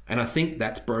 And I think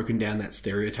that's broken down that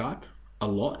stereotype a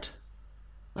lot.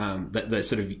 The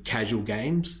sort of casual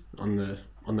games on the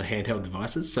handheld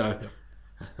devices. So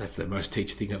that's the most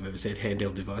teacher thing I've ever said,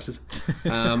 handheld devices.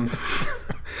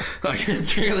 Like,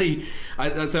 it's really...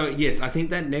 So yes, I think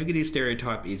that negative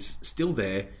stereotype is still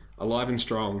there, alive and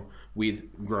strong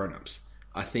with grown-ups.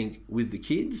 I think with the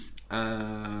kids,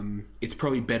 it's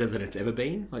probably better than it's ever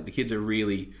been. Like, the kids are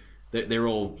really... They're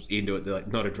all into it. They're like,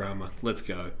 not a drama, let's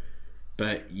go.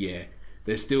 But yeah,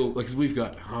 they're still, because we've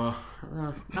got, I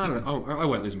don't know, I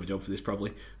won't lose my job for this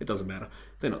probably. It doesn't matter.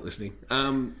 They're not listening.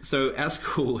 So our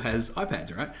school has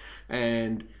iPads, right?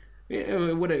 And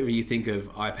whatever you think of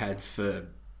iPads for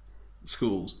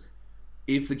schools,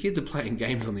 if the kids are playing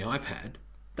games on the iPad,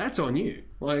 that's on you.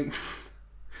 Like,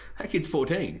 that kid's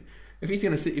 14. If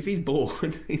he's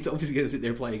bored, he's obviously going to sit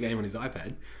there and play a game on his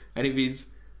iPad. And if he's,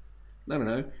 I don't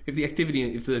know, if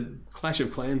the Clash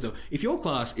of Clans, or if your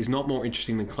class is not more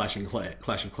interesting than Clash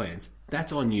of Clans,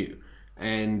 that's on you.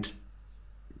 And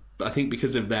I think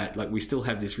because of that, like, we still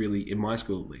have this really, in my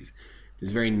school at least,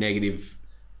 this very negative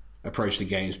approach to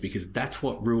games, because that's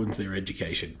what ruins their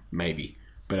education, maybe.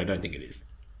 But I don't think it is.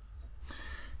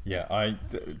 Yeah,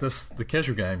 the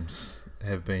casual games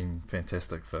have been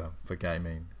fantastic for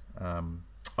gaming.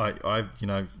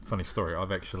 Funny story,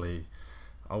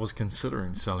 I was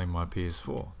considering selling my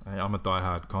PS4. I'm a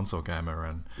diehard console gamer,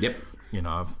 and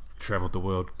I've travelled the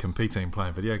world competing,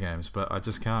 playing video games, but I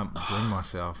just can't bring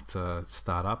myself to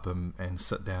start up and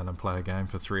sit down and play a game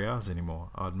for 3 hours anymore.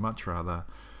 I'd much rather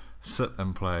sit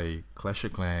and play Clash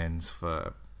of Clans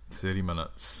for 30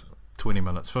 minutes, 20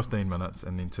 minutes, 15 minutes,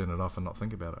 and then turn it off and not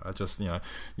think about it. I just,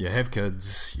 you have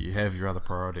kids, you have your other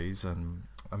priorities, and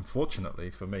unfortunately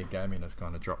for me, gaming has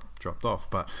kind of dropped off.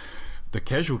 But the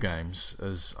casual games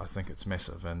I think it's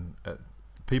massive, and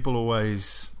people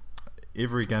always,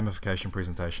 every gamification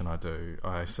presentation I do,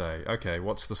 I say, okay,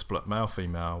 what's the split male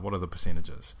female? What are the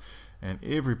percentages? And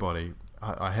everybody,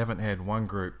 I haven't had one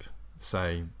group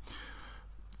say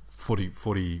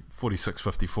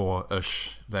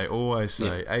 46-54-ish, they always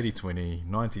say 80-20,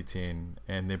 90-10,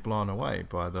 and they're blown away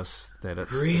by this, that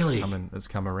it's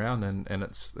come around and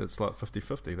it's like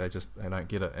 50-50. They don't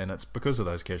get it, and it's because of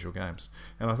those casual games.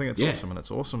 And I think it's awesome, and it's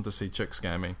awesome to see chicks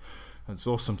gaming. It's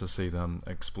awesome to see them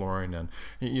exploring, and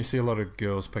you see a lot of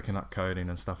girls picking up coding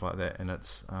and stuff like that, and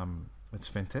it's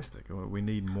fantastic. We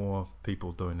need more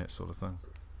people doing that sort of thing.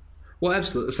 Well,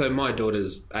 absolutely. So my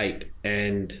daughter's 8,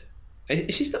 and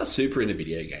she's not super into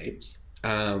video games,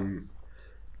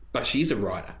 but she's a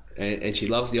writer, and she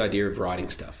loves the idea of writing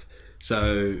stuff.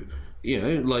 So,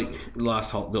 like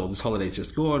this holiday's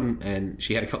just gone, and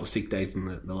she had a couple of sick days in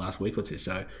the last week or two.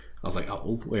 So I was like, oh,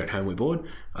 well, we're at home, we're bored.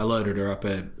 I loaded her up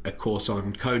a course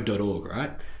on code.org,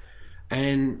 right?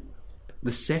 And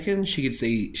the second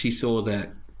she saw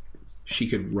that she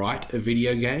could write a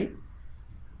video game,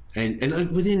 and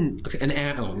within an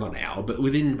hour, well, not an hour, but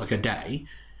within like a day,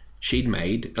 she'd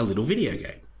made a little video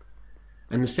game.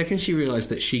 And the second she realized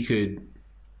that she could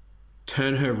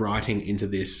turn her writing into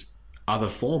this other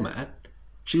format,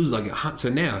 she was like, so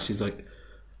now she's like,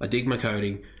 I dig my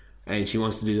coding, and she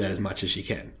wants to do that as much as she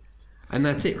can. And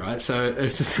that's it, right? So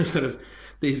it's just sort of,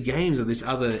 these games are this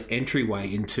other entryway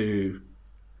into,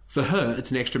 for her,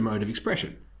 it's an extra mode of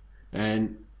expression.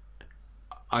 And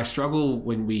I struggle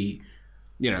when we,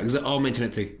 because I'll mention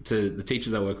it to the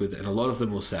teachers I work with, and a lot of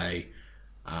them will say,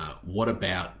 what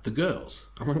about the girls?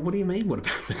 I'm like, what do you mean, what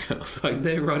about the girls? Like,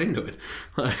 they're right into it.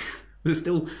 Like, there's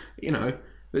still,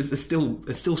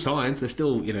 it's still science. They're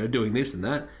still, doing this and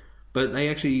that, but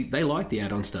they like the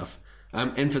add-on stuff.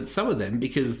 And for some of them,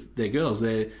 because they're girls,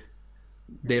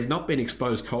 they've not been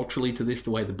exposed culturally to this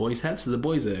the way the boys have. So the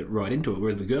boys are right into it,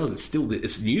 whereas the girls,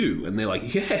 it's new, and they're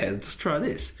like, yeah, let's try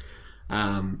this.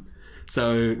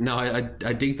 So no, I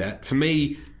dig that. For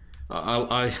me,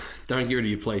 I don't get rid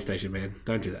of your PlayStation, man.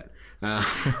 Don't do that.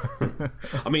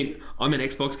 I mean, I'm an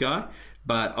Xbox guy,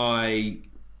 but I've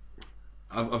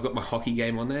got my hockey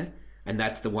game on there, and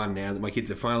that's the one now that my kids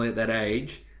are finally at that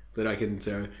age that I can.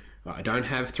 So I don't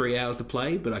have 3 hours to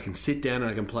play, but I can sit down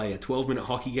and I can play a 12-minute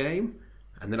hockey game,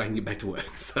 and then I can get back to work.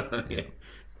 So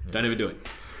don't ever do it.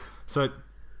 So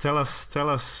tell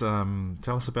us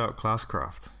about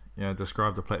Classcraft.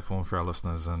 Describe the platform for our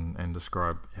listeners and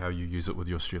describe how you use it with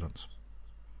your students.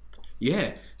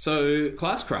 Yeah, so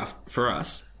Classcraft for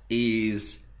us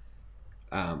is,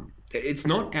 it's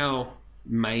not our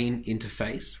main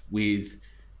interface with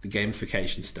the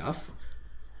gamification stuff,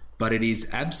 but it is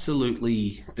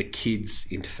absolutely the kids'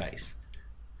 interface.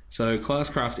 So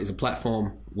Classcraft is a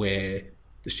platform where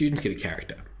the students get a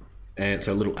character, and it's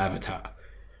a little avatar.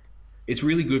 It's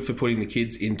really good for putting the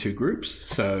kids into groups.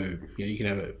 So you can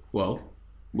have we'll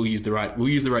use the right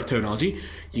terminology.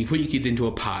 You can put your kids into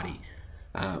a party,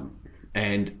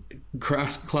 and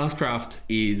Classcraft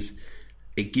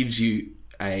it gives you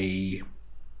a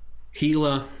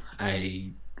healer,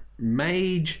 a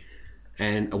mage,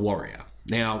 and a warrior.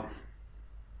 Now,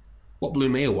 what blew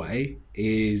me away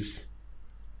is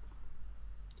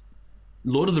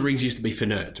Lord of the Rings used to be for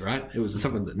nerds, right? It was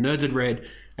something that nerds had read,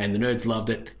 and the nerds loved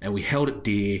it, and we held it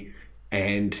dear,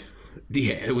 and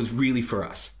it was really for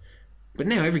us. But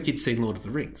now every kid's seen Lord of the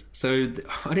Rings. So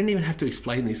I didn't even have to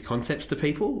explain these concepts to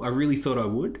people. I really thought I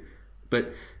would.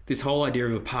 But this whole idea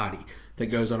of a party that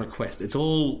goes on a quest, it's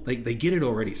all, they get it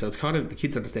already. So it's kind of, the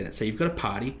kids understand it. So you've got a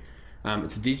party,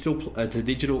 it's a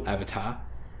digital avatar,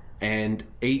 and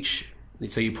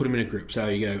so you put them in a group. So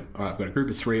you go, all right, I've got a group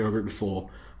of 3 or a group of 4.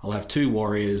 I'll have 2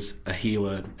 warriors, a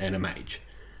healer, and a mage.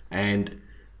 And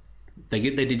they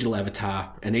get their digital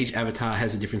avatar, and each avatar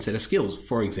has a different set of skills.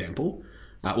 For example,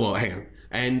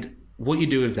 and what you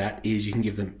do with that is you can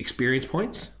give them experience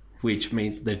points, which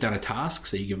means they've done a task,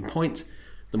 so you give them points.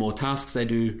 The more tasks they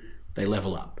do, they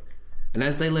level up. And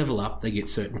as they level up, they get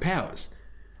certain powers.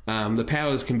 The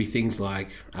powers can be things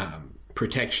like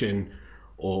protection,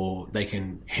 or they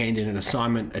can hand in an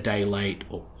assignment a day late,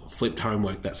 or flipped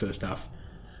homework, that sort of stuff.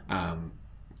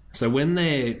 So when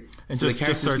they're... And just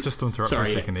to interrupt for a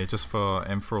second there, just for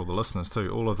all the listeners too,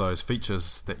 all of those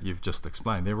features that you've just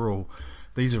explained,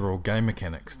 these are all game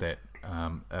mechanics that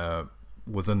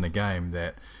within the game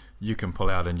that you can pull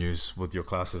out and use with your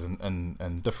classes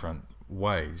in different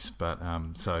ways. But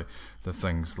so the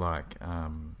things like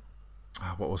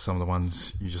what were some of the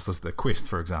ones you just listed? The quest,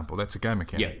 for example, that's a game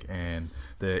mechanic, and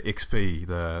the XP,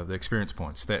 the experience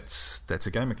points, that's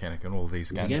a game mechanic, and all of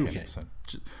these game mechanics. So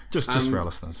just for our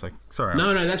listeners. So sorry.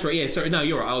 No, that's right. Yeah, sorry. No,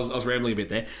 you're right. I was rambling a bit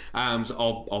there.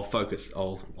 So I'll focus.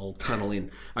 I'll tunnel in.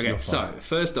 Okay. So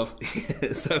first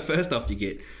off, you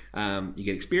get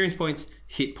experience points,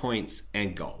 hit points,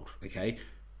 and gold. Okay.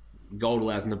 Gold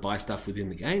allows them to buy stuff within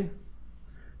the game.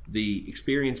 the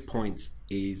experience points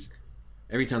is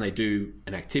every time they do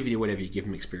an activity or whatever, you give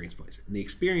them experience points. And the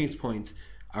experience points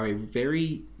are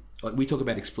we talk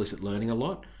about explicit learning a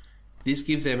lot. This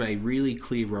gives them a really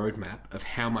clear roadmap of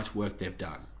how much work they've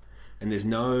done. And there's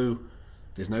no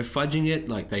fudging it.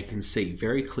 Like, they can see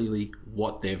very clearly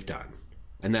what they've done.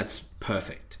 And that's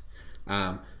perfect.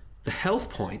 The health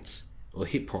points, or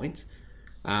hit points,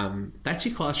 that's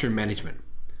your classroom management.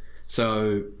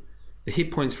 So the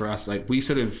hit points for us, like,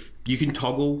 you can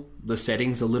toggle the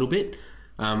settings a little bit.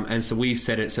 And so we've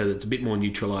set it so that it's a bit more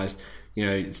neutralized.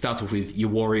 It starts off with your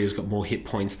warrior's got more hit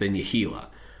points than your healer.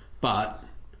 But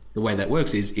the way that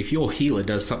works is if your healer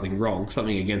does something wrong,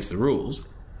 something against the rules,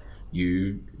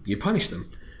 you punish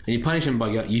them. And you punish them by,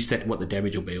 you set what the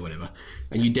damage will be or whatever,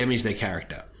 and you damage their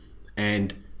character.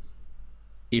 And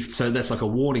that's like a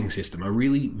warning system, a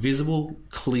really visible,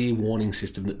 clear warning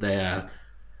system that they are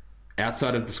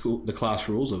outside of the class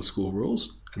rules or the school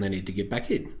rules, and they need to get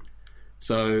back in.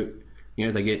 So,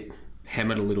 they get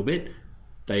hammered a little bit.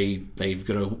 They've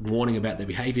got a warning about their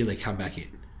behaviour, they come back in.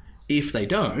 If they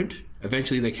don't,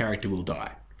 eventually their character will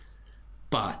die.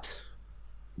 But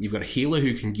you've got a healer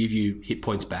who can give you hit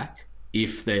points back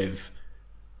if they've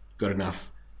got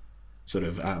enough sort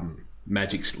of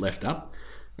magics left up.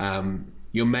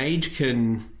 Your mage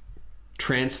can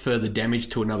transfer the damage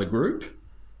to another group,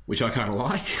 which I kind of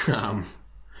like.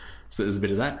 So there's a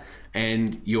bit of that.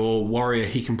 And your warrior,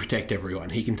 he can protect everyone.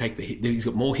 He can take the hit. He's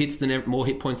got more hit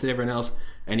points than everyone else,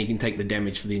 and he can take the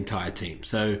damage for the entire team.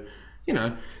 So,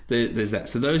 there's that.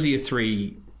 So those are your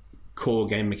 3 core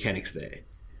game mechanics there.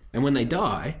 And when they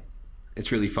die,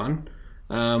 it's really fun.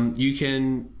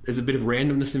 There's a bit of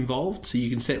randomness involved, so you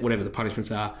can set whatever the punishments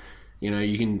are.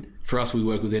 For us, we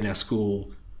work within our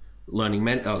school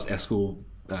our school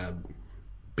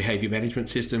behavior management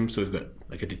system. So we've got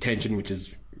like a detention, which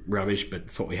is rubbish, but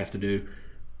it's what we have to do.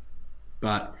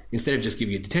 But instead of just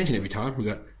giving you detention every time,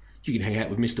 you can hang out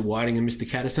with Mr. Whiting and Mr.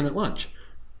 Caddison at lunch,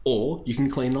 or you can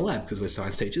clean the lab because we're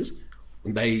science teachers.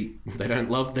 They don't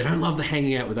love the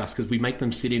hanging out with us because we make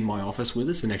them sit in my office with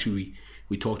us, and actually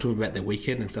we talk to them about their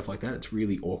weekend and stuff like that. It's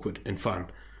really awkward and fun.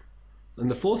 And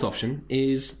the 4th option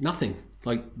is nothing.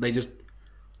 Like, there's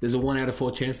a 1 out of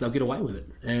 4 chance they'll get away with it,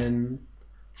 and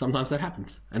sometimes that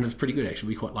happens, and it's pretty good actually.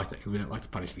 We quite like that because we don't like to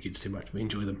punish the kids too much. We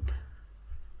enjoy them.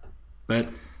 But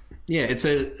yeah, it's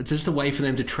just a way for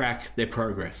them to track their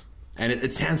progress, and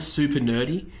it sounds super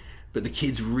nerdy, but the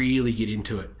kids really get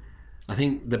into it. I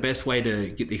think the best way to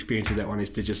get the experience with that one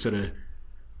is to just sort of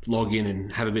log in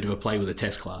and have a bit of a play with a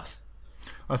test class.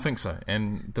 I think so,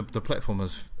 and the platform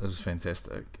is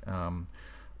fantastic.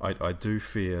 I do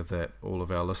fear that all of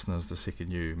our listeners, the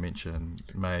second you mention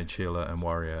Mage, Healer and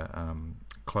Warrior,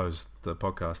 close the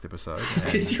podcast episode.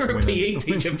 Because you're a PE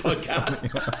teacher podcast.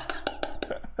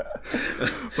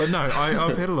 But no,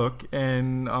 I've had a look,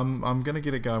 and I'm going to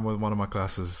get it going with one of my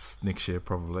classes next year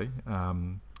probably.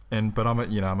 But I'm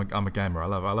a gamer. I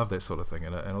love that sort of thing,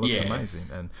 and it looks amazing.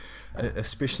 And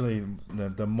especially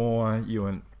the more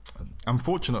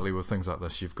unfortunately with things like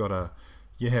this,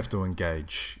 you have to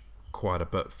engage quite a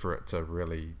bit for it to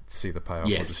really see the payoff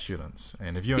with the students.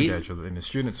 And if you engage with it, then the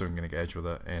students are going to engage with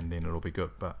it, and then it'll be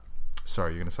good. But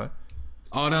sorry, you're going to say?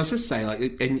 Oh no, I was just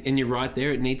saying, and you're right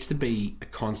there. It needs to be a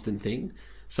constant thing.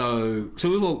 So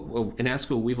we've all, in our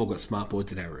school, we've all got smart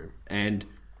boards in our room, and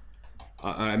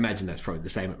I imagine that's probably the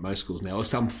same at most schools now, or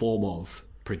some form of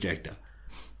projector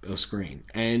or screen.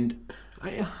 And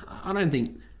I don't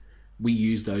think we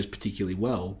use those particularly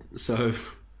well. So,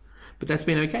 but that's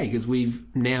been okay because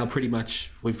we've got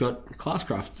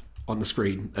Classcraft on the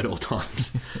screen at all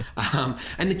times,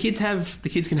 and the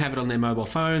kids can have it on their mobile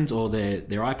phones or their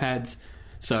iPads.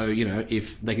 So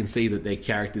if they can see that their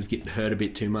characters get hurt a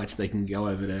bit too much, they can go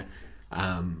over to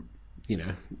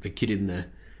the kid in the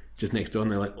just next door,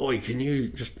 and they're like, "Oi, can you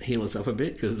just heal us up a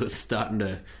bit because I'm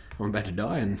about to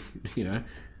die," and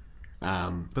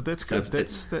But that's good.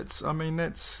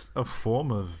 That's a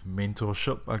form of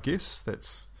mentorship, I guess.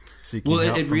 That's seeking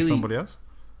help from somebody else.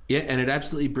 Yeah, and it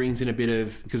absolutely brings in a bit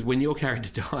of, because when your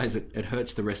character dies, it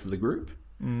hurts the rest of the group.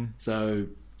 So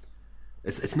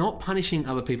it's not punishing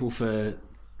other people for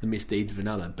the misdeeds of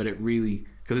another, but it really,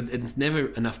 because it's never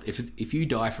enough. If you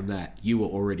die from that, you were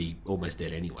already almost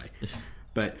dead anyway.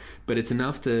 But it's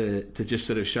enough to just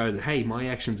sort of show that, hey, my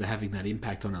actions are having that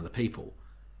impact on other people.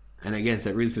 And again, it's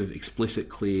that really sort of explicit,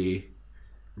 clear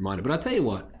reminder. But I'll tell you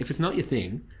what, if it's not your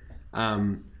thing,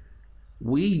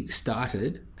 we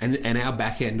started, and our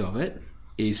back end of it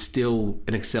is still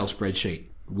an Excel spreadsheet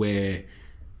where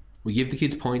we give the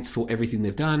kids points for everything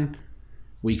they've done,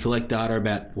 we collect data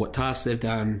about what tasks they've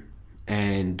done,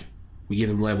 and we give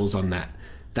them levels on that.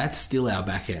 that's still our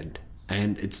back end.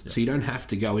 And so you don't have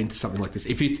to go into something like this.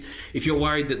 If you're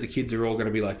worried that the kids are all going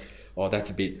to be like, oh, that's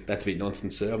a bit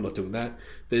nonsense, sir, I'm not doing that.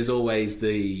 There's always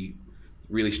the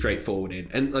really straightforward end.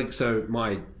 And like, so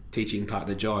my teaching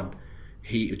partner, John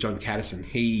Caddison,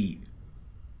 he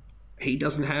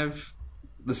doesn't have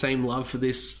the same love for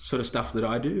this sort of stuff that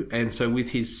I do. And so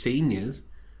with his seniors,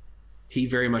 he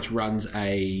very much runs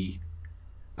a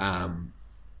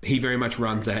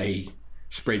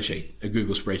spreadsheet, a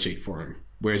Google spreadsheet for him.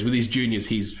 Whereas with his juniors,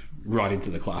 he's right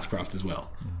into the Classcraft as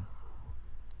well.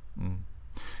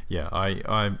 Yeah,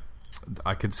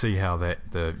 I could see how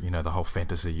that the whole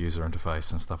fantasy user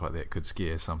interface and stuff like that could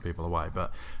scare some people away.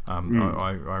 But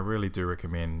I really do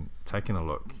recommend taking a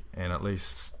look and at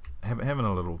least having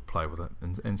a little play with it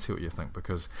and see what you think,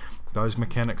 because those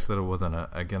mechanics that are within it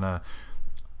are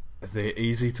they're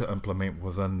easy to implement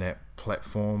within that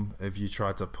platform. If you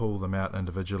try to pull them out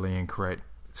individually and create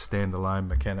standalone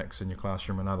mechanics in your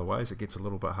classroom in other ways, it gets a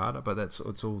little bit harder, but it's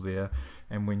all there.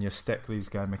 And when you stack these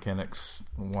game mechanics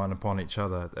one upon each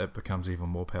other, it becomes even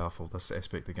more powerful, this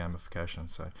aspect of gamification.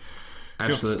 So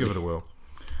absolutely, give it a whirl.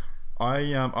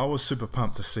 I was super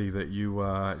pumped to see that you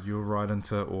were right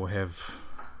into, or have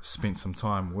spent some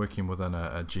time working within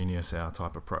a Genius Hour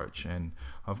type approach. And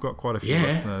I've got quite a few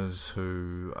listeners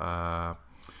who are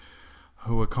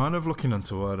kind of looking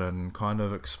into it and kind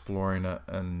of exploring it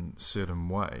in certain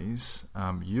ways.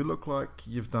 You look like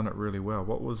you've done it really well.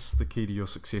 What was the key to your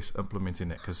success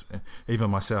implementing it? Because even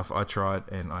myself, I tried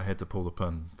and I had to pull the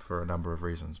pin for a number of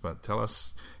reasons. But tell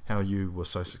us how you were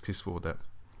so successful with that.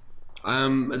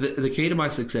 The key to my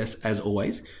success, as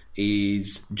always,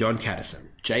 is John Caddison,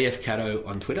 JF Caddo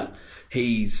on Twitter.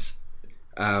 He's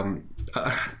have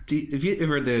you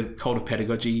ever read the Cult of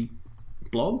Pedagogy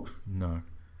blog? No.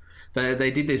 They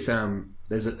did this.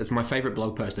 It's my favorite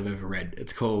blog post I've ever read.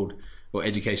 It's called, or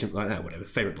education, like that, whatever.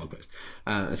 Favorite blog post.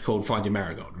 It's called "Find Your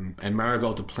Marigold," and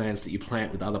marigolds are plants that you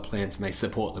plant with other plants, and they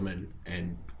support them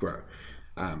and grow.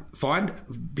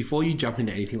 Before you jump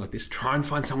into anything like this, try and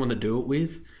find someone to do it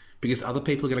with, because other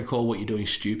people are going to call what you're doing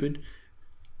stupid.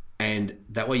 And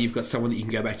that way you've got someone that you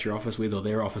can go back to your office with, or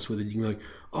their office with, and you can go like,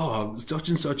 oh, such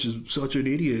and such is such an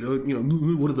idiot, or,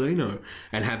 what do they know?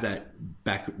 And have that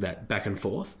back and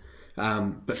forth.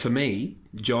 But for me,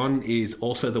 John is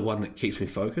also the one that keeps me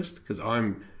focused, because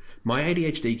my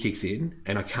ADHD kicks in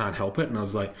and I can't help it. And I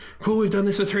was like, cool, we've done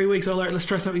this for 3 weeks. All right, let's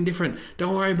try something different.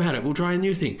 Don't worry about it. We'll try a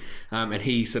new thing. And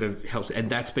he sort of helps.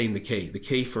 And that's been the key. The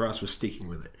key for us was sticking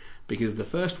with it, because the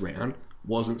first round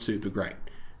wasn't super great.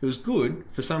 It was good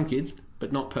for some kids,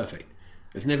 but not perfect.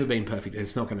 It's never been perfect. And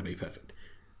it's not going to be perfect.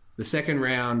 The second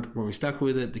round, when we stuck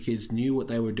with it, the kids knew what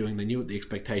they were doing. They knew what the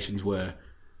expectations were.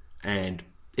 And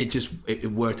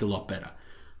it worked a lot better.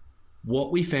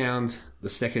 What we found the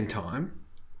second time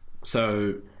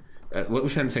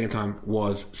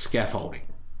was scaffolding.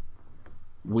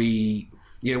 We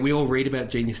all read about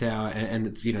Genius Hour, and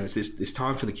it's it's this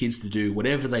time for the kids to do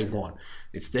whatever they want.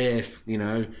 It's their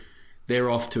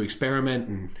they're off to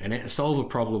experiment and solve a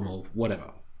problem or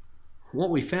whatever. What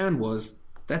we found was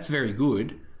that's very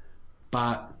good,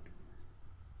 but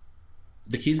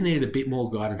the kids needed a bit more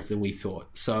guidance than we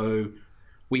thought. So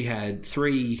we had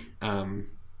three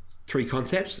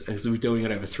concepts, as we were doing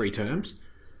it over 3 terms.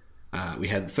 We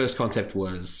had the first concept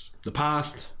was the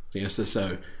past.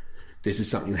 So this is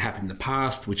something that happened in the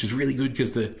past, which was really good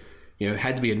because it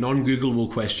had to be a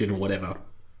non-Googleable question or whatever.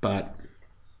 But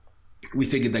we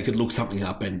figured they could look something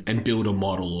up and build a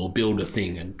model or build a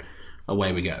thing, and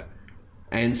away we go.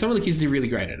 And some of the kids did really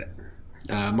great at it.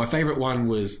 My favorite one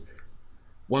was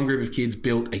one group of kids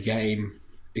built a game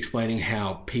explaining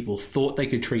how people thought they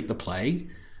could treat the plague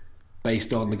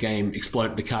based on the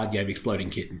card game Exploding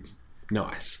Kittens.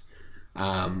 Nice.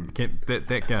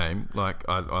 That game, like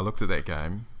I looked at that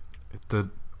game.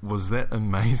 Was that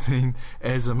amazing?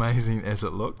 As amazing as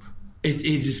it looked? It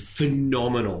is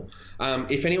phenomenal.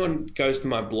 If anyone goes to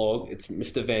my blog, it's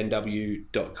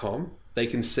mrvanw.com. They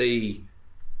can see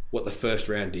what the first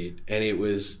round did, and it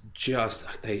was just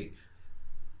they're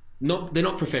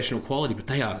not professional quality, but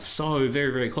they are so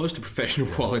very, very close to professional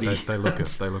quality. They look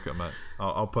it, mate.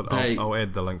 I'll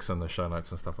add the links in the show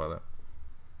notes and stuff like that.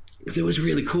 It was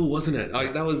really cool, wasn't it?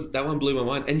 That one blew my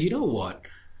mind. And you know what?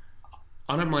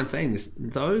 I don't mind saying this.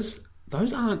 Those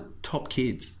aren't top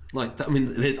kids. I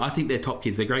think they're top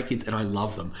kids. They're great kids, and I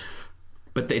love them.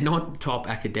 But they're not top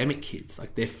academic kids.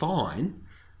 They're fine,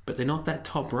 but they're not that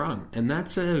top rung. And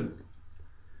that's got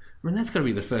to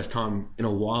be the first time in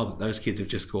a while that those kids have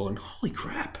just gone, holy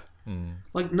crap.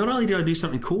 Not only did I do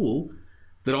something cool,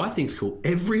 that I think's cool.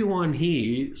 Everyone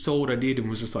here saw what I did and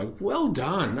was just like, well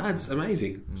done, that's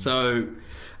amazing. So,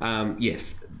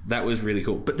 yes, that was really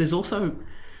cool. But there's also...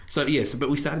 but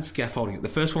we started scaffolding it. The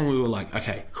first one we were like,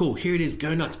 okay, cool, here it is,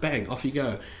 go nuts, bang, off you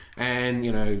go.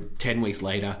 And, 10 weeks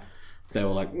later, they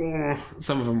were like,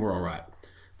 some of them were all right.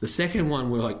 The second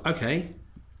one, we were like, okay,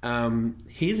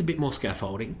 here's a bit more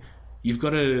scaffolding. You've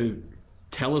got to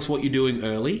tell us what you're doing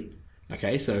early.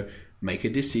 Okay, so make a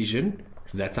decision.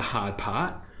 So that's a hard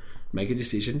part. Make a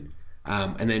decision.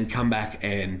 And then come back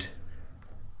and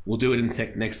we'll do it in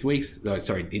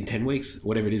in 10 weeks,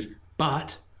 whatever it is.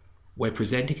 But we're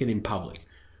presenting it in public.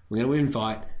 We're going to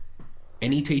invite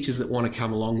any teachers that want to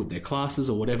come along with their classes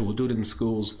or whatever. We'll do it in the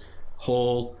school's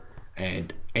hall,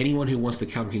 and anyone who wants to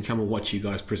come can come and watch you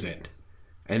guys present.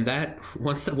 And that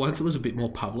once it was a bit more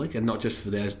public and not just for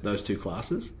those two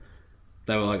classes,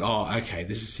 they were like, oh, okay,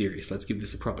 this is serious. Let's give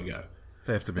this a proper go.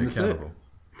 They have to be accountable.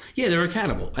 They're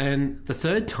accountable. And the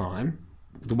third time,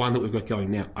 the one that we've got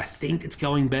going now, I think it's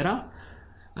going better.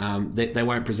 They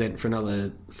won't present for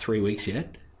another 3 weeks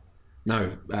yet.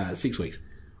 No, 6 weeks.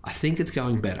 I think it's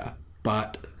going better.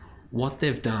 But what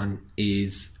they've done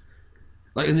is,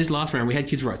 like in this last round, we had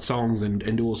kids write songs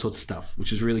and do all sorts of stuff,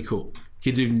 which is really cool.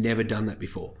 Kids who've never done that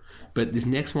before. But this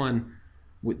next one,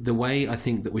 the way I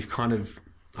think that we've kind of,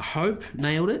 I hope,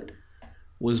 nailed it,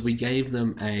 was we gave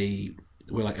them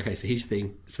we're like, okay, so here's the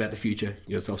thing. It's about the future.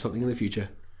 You got to solve something in the future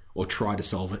or try to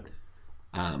solve it.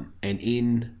 And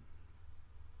in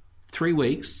 3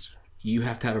 weeks, you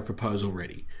have to have a proposal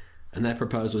ready. And that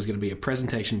proposal is going to be a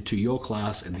presentation to your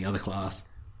class and the other class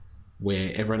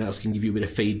where everyone else can give you a bit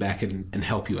of feedback and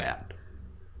help you out.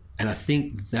 And I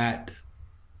think that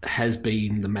has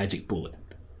been the magic bullet.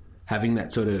 Having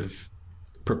that sort of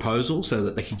proposal so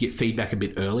that they could get feedback a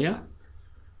bit earlier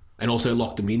and also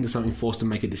lock them into something, force them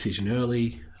to make a decision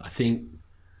early. I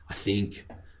think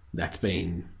that's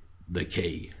been the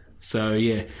key. So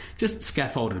yeah, just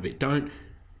scaffold it a bit. Don't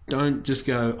just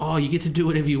go, oh, you get to do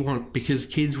whatever you want, because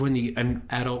kids and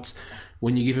adults,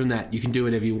 when you give them that, you can do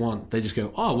whatever you want. They just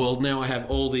go, oh, well, now I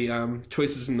have all the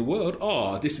choices in the world.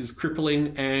 Oh, this is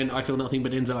crippling and I feel nothing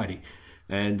but anxiety.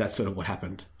 And that's sort of what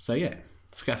happened. So yeah,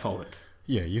 scaffold it.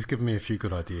 Yeah, you've given me a few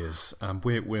good ideas.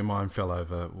 Where mine fell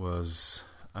over was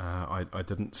I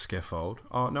didn't scaffold.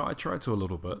 Oh, no, I tried to a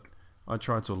little bit.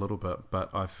 But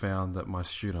I found that my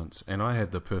students, and I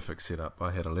had the perfect setup.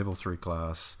 I had a level 3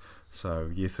 class,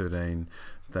 so year 13,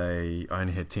 I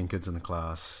only had 10 kids in the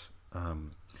class.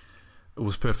 It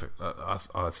was perfect. I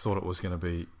thought it was going to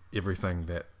be everything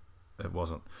that it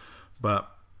wasn't. But,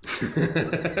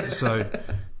 so,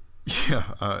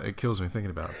 yeah, it kills me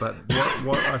thinking about it. But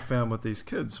what I found with these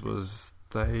kids was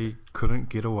they couldn't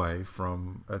get away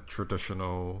from a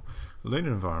traditional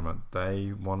learning environment.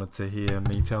 They wanted to hear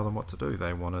me tell them what to do.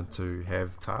 They wanted to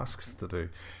have tasks to do.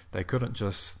 They couldn't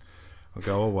just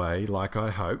go away like I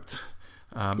hoped.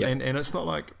 And it's not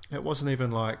like, it wasn't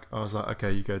even like I was like,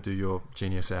 okay, you go do your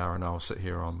Genius hour and I'll sit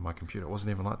here on my computer. It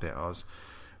wasn't even like that. I was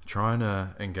trying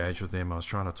to engage with them. I was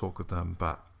trying to talk with them,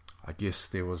 but I guess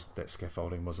that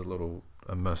scaffolding was a little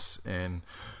amiss, and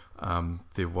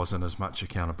there wasn't as much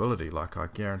accountability. Like, I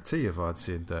guarantee if I'd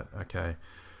said that, okay,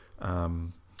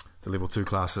 the level 2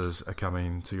 classes are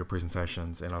coming to your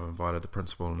presentations and I've invited the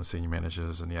principal and the senior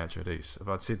managers and the HODs. If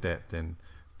I'd said that, then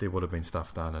there would have been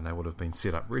stuff done and they would have been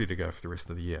set up ready to go for the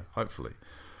rest of the year, hopefully.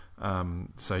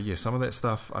 So yeah, some of that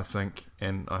stuff, I think,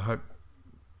 and I hope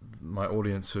my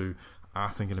audience who are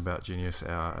thinking about Genius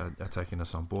are taking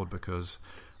this on board, because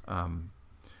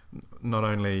not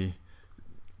only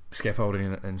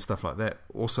scaffolding and stuff like that,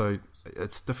 also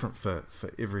it's different for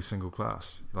every single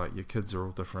class. Like, your kids are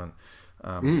all different.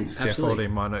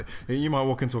 Scaffolding you might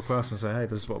walk into a class and say, hey,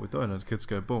 this is what we're doing, and the kids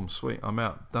go, boom, sweet, I'm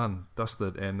out, done,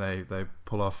 dusted, and they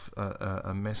pull off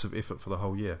a massive effort for the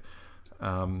whole year.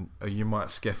 You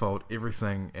might scaffold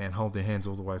everything and hold their hands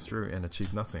all the way through and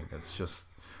achieve nothing.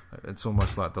 It's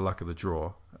almost like the luck of the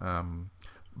draw.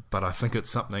 But I think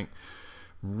it's something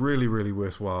really, really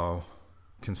worthwhile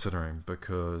considering,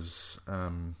 because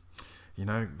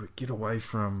get away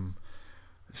from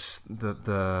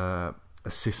the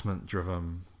assessment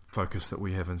driven focus that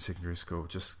we have in secondary school.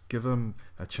 Just give them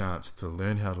a chance to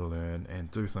learn how to learn and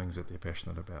do things that they're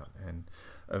passionate about. And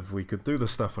if we could do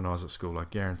this stuff when I was at school, I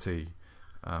guarantee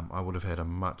I would have had a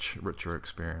much richer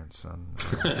experience. And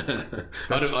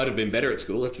I'd have been better at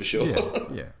school, that's for sure.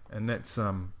 Yeah. And that's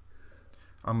I'm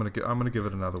gonna give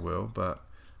it another whirl, but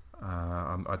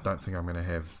I don't think I'm gonna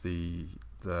have the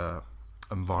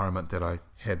environment that I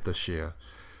had this year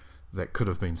that could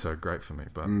have been so great for me.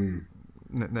 But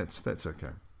that's okay.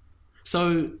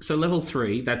 So level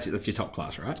 3, that's your top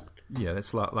class, right? Yeah,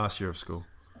 that's last year of school.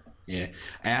 Yeah.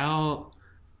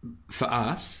 For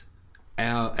us,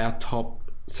 our top...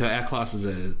 So our classes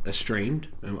are streamed.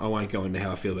 I won't go into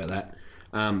how I feel about that.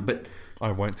 But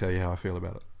I won't tell you how I feel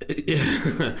about it.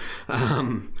 Yeah.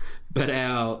 But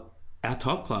our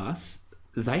top class,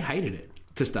 they hated it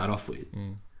to start off with.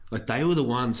 Like, they were the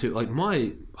ones who, like,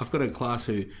 I've got a class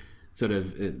who sort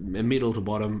of middle to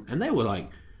bottom, and they were like,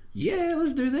 yeah,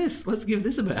 let's do this. Let's give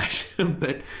this a bash.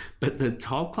 but the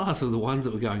top class are the ones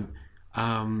that were going,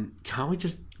 can't we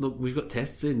just, look, we've got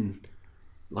tests in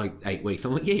like 8 weeks.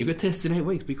 I'm like, yeah, you've got tests in 8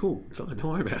 weeks. Be cool. So don't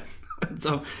worry about it.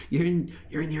 So you're in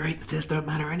year 8. The tests don't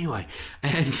matter anyway.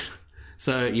 And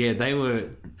so, yeah, they were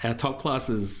our top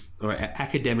classes, or our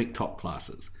academic top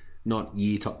classes, not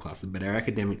year top classes, but our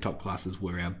academic top classes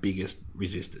were our biggest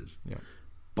resistors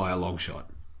by a long shot.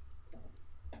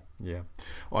 Yeah.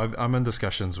 I'm in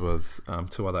discussions with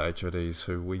 2 other HODs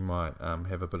who we might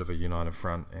have a bit of a united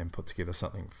front and put together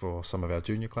something for some of our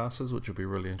junior classes, which will be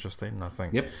really interesting. And I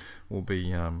think will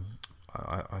be,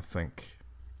 I think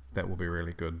that will be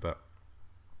really good. But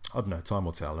I don't know, time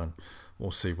will tell, and we'll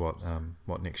see what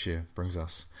next year brings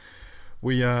us.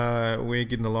 We're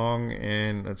getting along,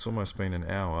 and it's almost been an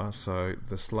hour. So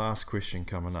this last question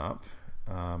coming up,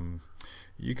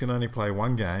 you can only play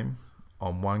one game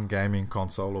on one gaming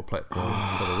console or platform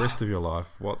for the rest of your life.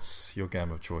 What's your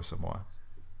game of choice and why?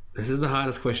 This is the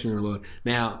hardest question in the world.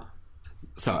 Now,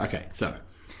 so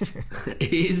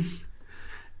is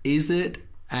it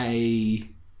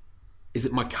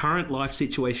my current life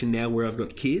situation now where I've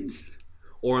got kids,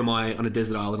 or am I on a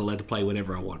desert island allowed to play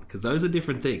whenever I want? Because those are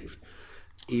different things.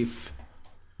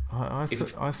 I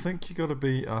think you got to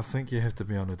be. I think you have to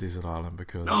be on a desert island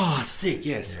because. Oh, sick!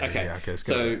 Yes. Yeah, okay. Yeah, okay.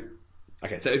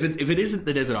 So if it isn't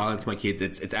the desert island to my kids,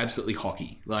 it's absolutely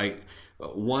hockey, like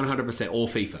 100%, or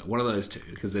FIFA, one of those two,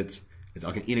 because it's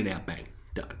like an in and out bang,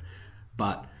 done.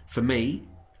 But for me,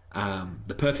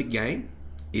 the perfect game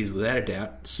is without a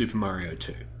doubt Super Mario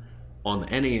 2 on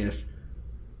the NES.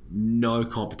 No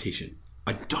competition.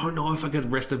 I don't know if I could the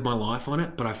rest of my life on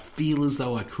it, but I feel as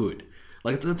though I could.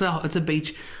 Like, it's a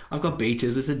beach. I've got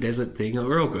beaches. It's a desert thing.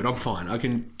 We're all good. I'm fine. I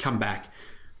can come back.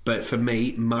 But for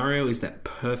me, Mario is that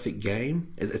perfect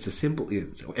game. It's a simple...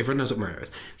 everyone knows what Mario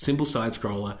is. Simple side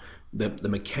scroller. The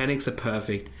mechanics are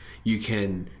perfect. You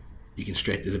can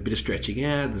stretch. There's a bit of stretching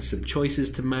out. There's some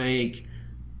choices to make.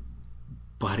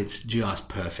 But it's just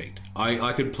perfect.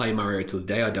 I could play Mario till the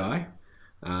day I die.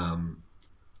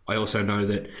 I also know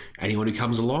that anyone who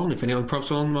comes along, if anyone props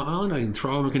on my island, I can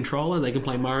throw them a controller. They can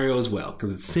play Mario as well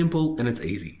because it's simple and it's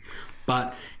easy.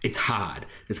 But it's hard.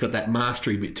 It's got that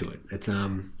mastery bit to it. It's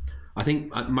I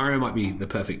think Mario might be the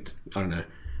perfect,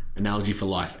 analogy for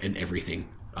life and everything.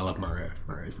 I love Mario.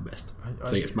 Mario is the best.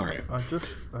 So yes, Mario. I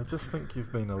just think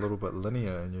you've been a little bit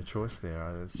linear in your choice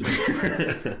there. It's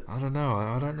just, I don't know.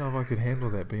 I don't know if I could handle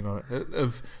that being on it.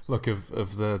 If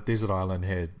the desert island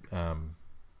had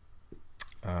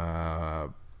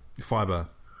fiber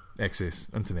access,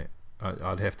 internet,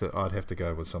 I'd have to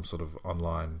go with some sort of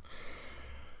online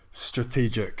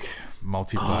strategic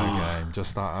multiplayer game.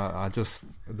 Just I just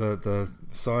the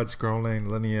side scrolling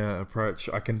linear approach,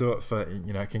 I can do it for,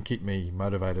 it can keep me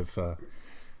motivated for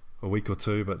a week or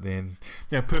two, but then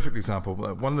perfect example,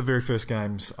 one of the very first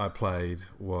games I played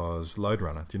was Lode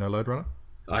Runner. Do you know Lode Runner?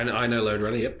 I know Lode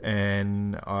Runner, yep.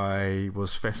 And I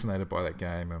was fascinated by that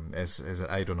game, and as an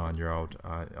 8 or 9 year old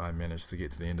I managed to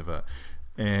get to the end of it,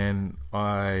 and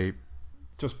I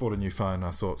just bought a new phone. I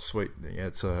thought, sweet,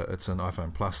 it's an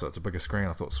iPhone Plus, so it's a bigger screen.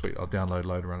 I thought, sweet, I'll download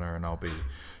Lode Runner and I'll be,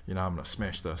 I'm going to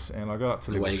smash this. And I got up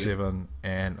to level 7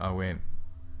 and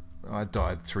I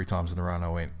died 3 times in a row, and I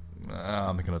went,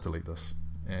 I'm going to delete this.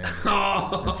 And that's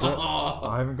it.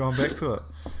 I haven't gone back to it.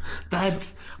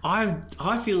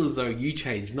 I feel as though you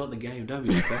changed, not the game, don't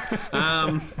you?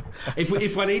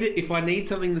 If I need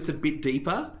something that's a bit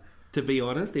deeper, to be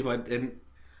honest,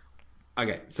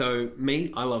 okay, so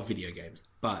me, I love video games,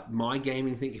 but my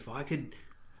gaming thing, if I could,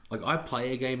 I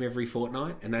play a game every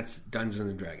fortnight, and that's Dungeons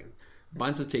and Dragons. A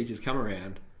bunch of teachers come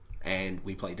around, and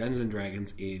we play Dungeons and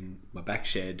Dragons in my back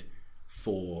shed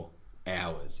for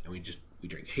hours, and we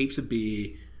drink heaps of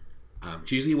beer.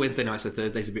 It's usually a Wednesday night, so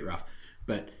Thursday's a bit rough,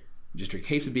 but we just drink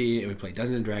heaps of beer, and we play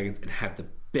Dungeons and Dragons and have the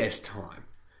best time.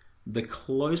 The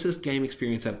closest game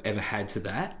experience I've ever had to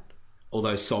that,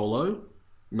 although solo,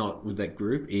 not with that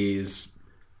group, is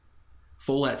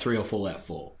Fallout 3 or Fallout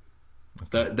 4.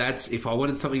 Okay. That's if I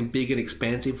wanted something big and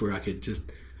expansive where I could just,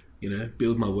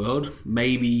 build my world.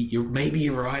 Maybe you're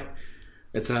right.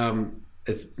 It's Fallout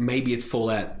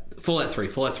 3.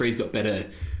 Fallout 3's got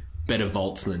better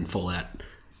vaults than Fallout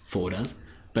 4 does.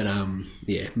 But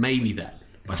maybe that.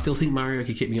 But I still think Mario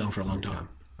could keep me on for a long time.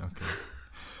 Okay.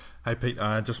 Hey, Pete,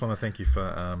 I just want to thank you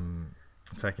for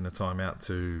taking the time out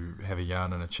to have a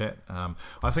yarn and a chat.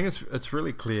 I think it's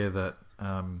really clear that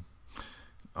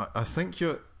I think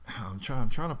I'm trying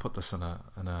to put this in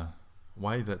a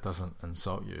way that doesn't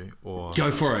insult you or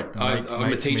go for it.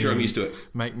 I'm a teacher. I'm used to it.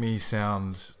 Make me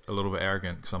sound a little bit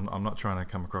arrogant because I'm not trying to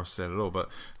come across that at all. But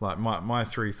like my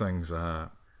three things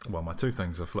are. Well, my two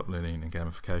things are flip learning and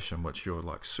gamification, which you're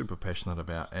like super passionate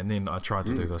about, and then I tried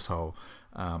to do this whole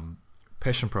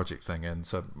passion project thing, and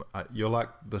so you're like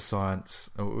the science.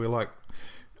 We're like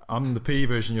I'm the PE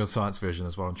version, you're the science version,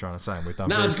 is what I'm trying to say. And we've done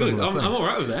very similar things. I'm all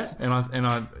right with that. And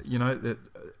I, you know,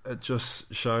 it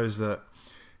just shows that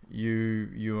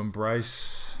you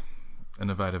embrace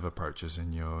innovative approaches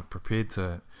and you're prepared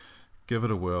to give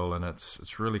it a whirl, and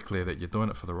it's really clear that you're doing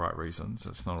it for the right reasons.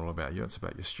 It's not all about you, it's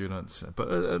about your students, but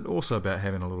it also about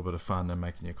having a little bit of fun and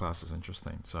making your classes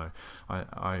interesting. So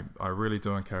I really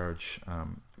do encourage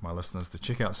my listeners to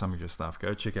check out some of your stuff.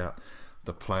 Go check out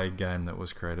the Play game that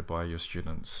was created by your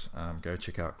students. Go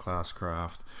check out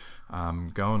Classcraft.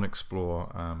 Go and explore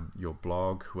your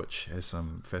blog, which has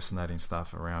some fascinating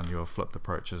stuff around your flipped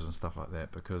approaches and stuff like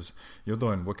that, because you're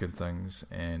doing wicked things,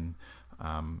 and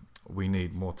we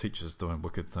need more teachers doing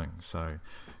wicked things. So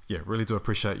yeah, really do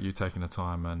appreciate you taking the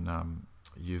time, and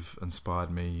you've inspired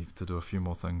me to do a few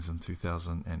more things in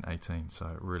 2018.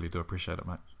 So really do appreciate it,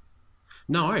 mate.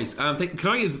 No worries. Can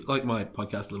I give like my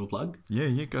podcast a little plug? Yeah,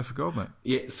 go for gold, mate.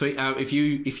 Yeah, sweet. If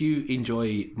you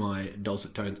enjoy my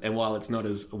dulcet tones, and while it's not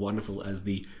as wonderful as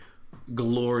the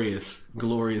glorious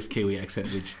Kiwi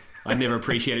accent, which I never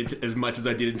appreciated as much as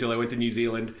I did until I went to New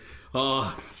Zealand.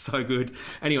 Oh, so good.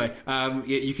 Anyway, yeah,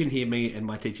 you can hear me and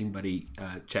my teaching buddy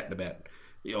chatting about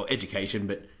education,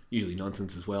 but usually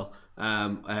nonsense as well.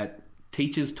 At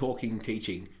Teachers Talking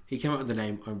Teaching. He came up with the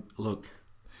name. Look,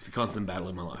 it's a constant battle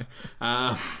in my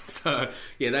life. So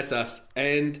yeah, that's us.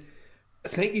 And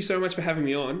thank you so much for having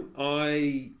me on.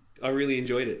 I really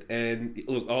enjoyed it. And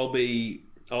look, I'll be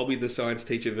the science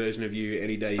teacher version of you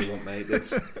any day you want, mate.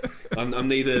 I'm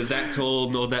neither that tall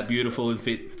nor that beautiful and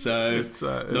fit, so it's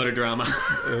not a drama.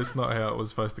 It's not how it was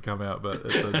supposed to come out, but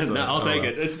no, I'll take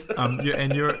it. And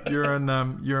you're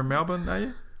in Melbourne, are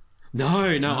you? No,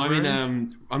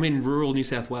 I'm in rural New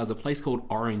South Wales, a place called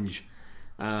Orange,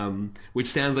 which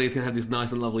sounds like it's gonna have this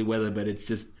nice and lovely weather, but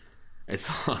it's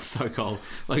so cold.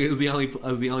 Like it was the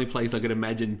only place I could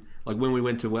imagine. Like when we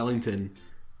went to Wellington,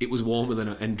 it was warmer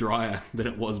and drier than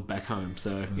it was back home.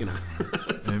 So, you know.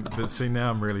 But see,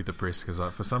 now I'm really depressed because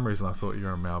for some reason I thought you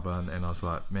were in Melbourne, and I was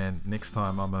like, man, next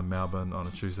time I'm in Melbourne on a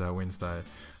Tuesday or Wednesday,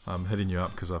 I'm hitting you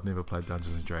up because I've never played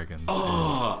Dungeons and Dragons.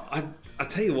 Oh, I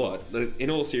tell you what, in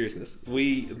all seriousness,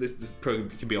 this program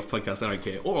can be off podcast, I don't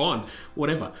care, or on,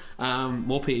 whatever.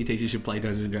 More PE teachers should play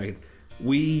Dungeons and Dragons.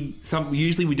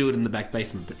 Usually we do it in the back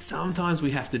basement, but sometimes we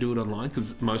have to do it online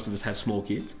because most of us have small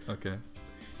kids. Okay.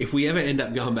 If we ever end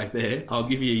up going back there, I'll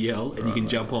give you a yell and you can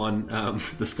jump on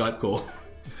the Skype call.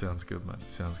 Sounds good, mate.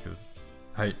 Sounds good.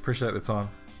 Hey, appreciate the time.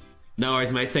 No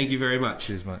worries, mate. Thank you very much.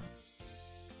 Cheers, mate.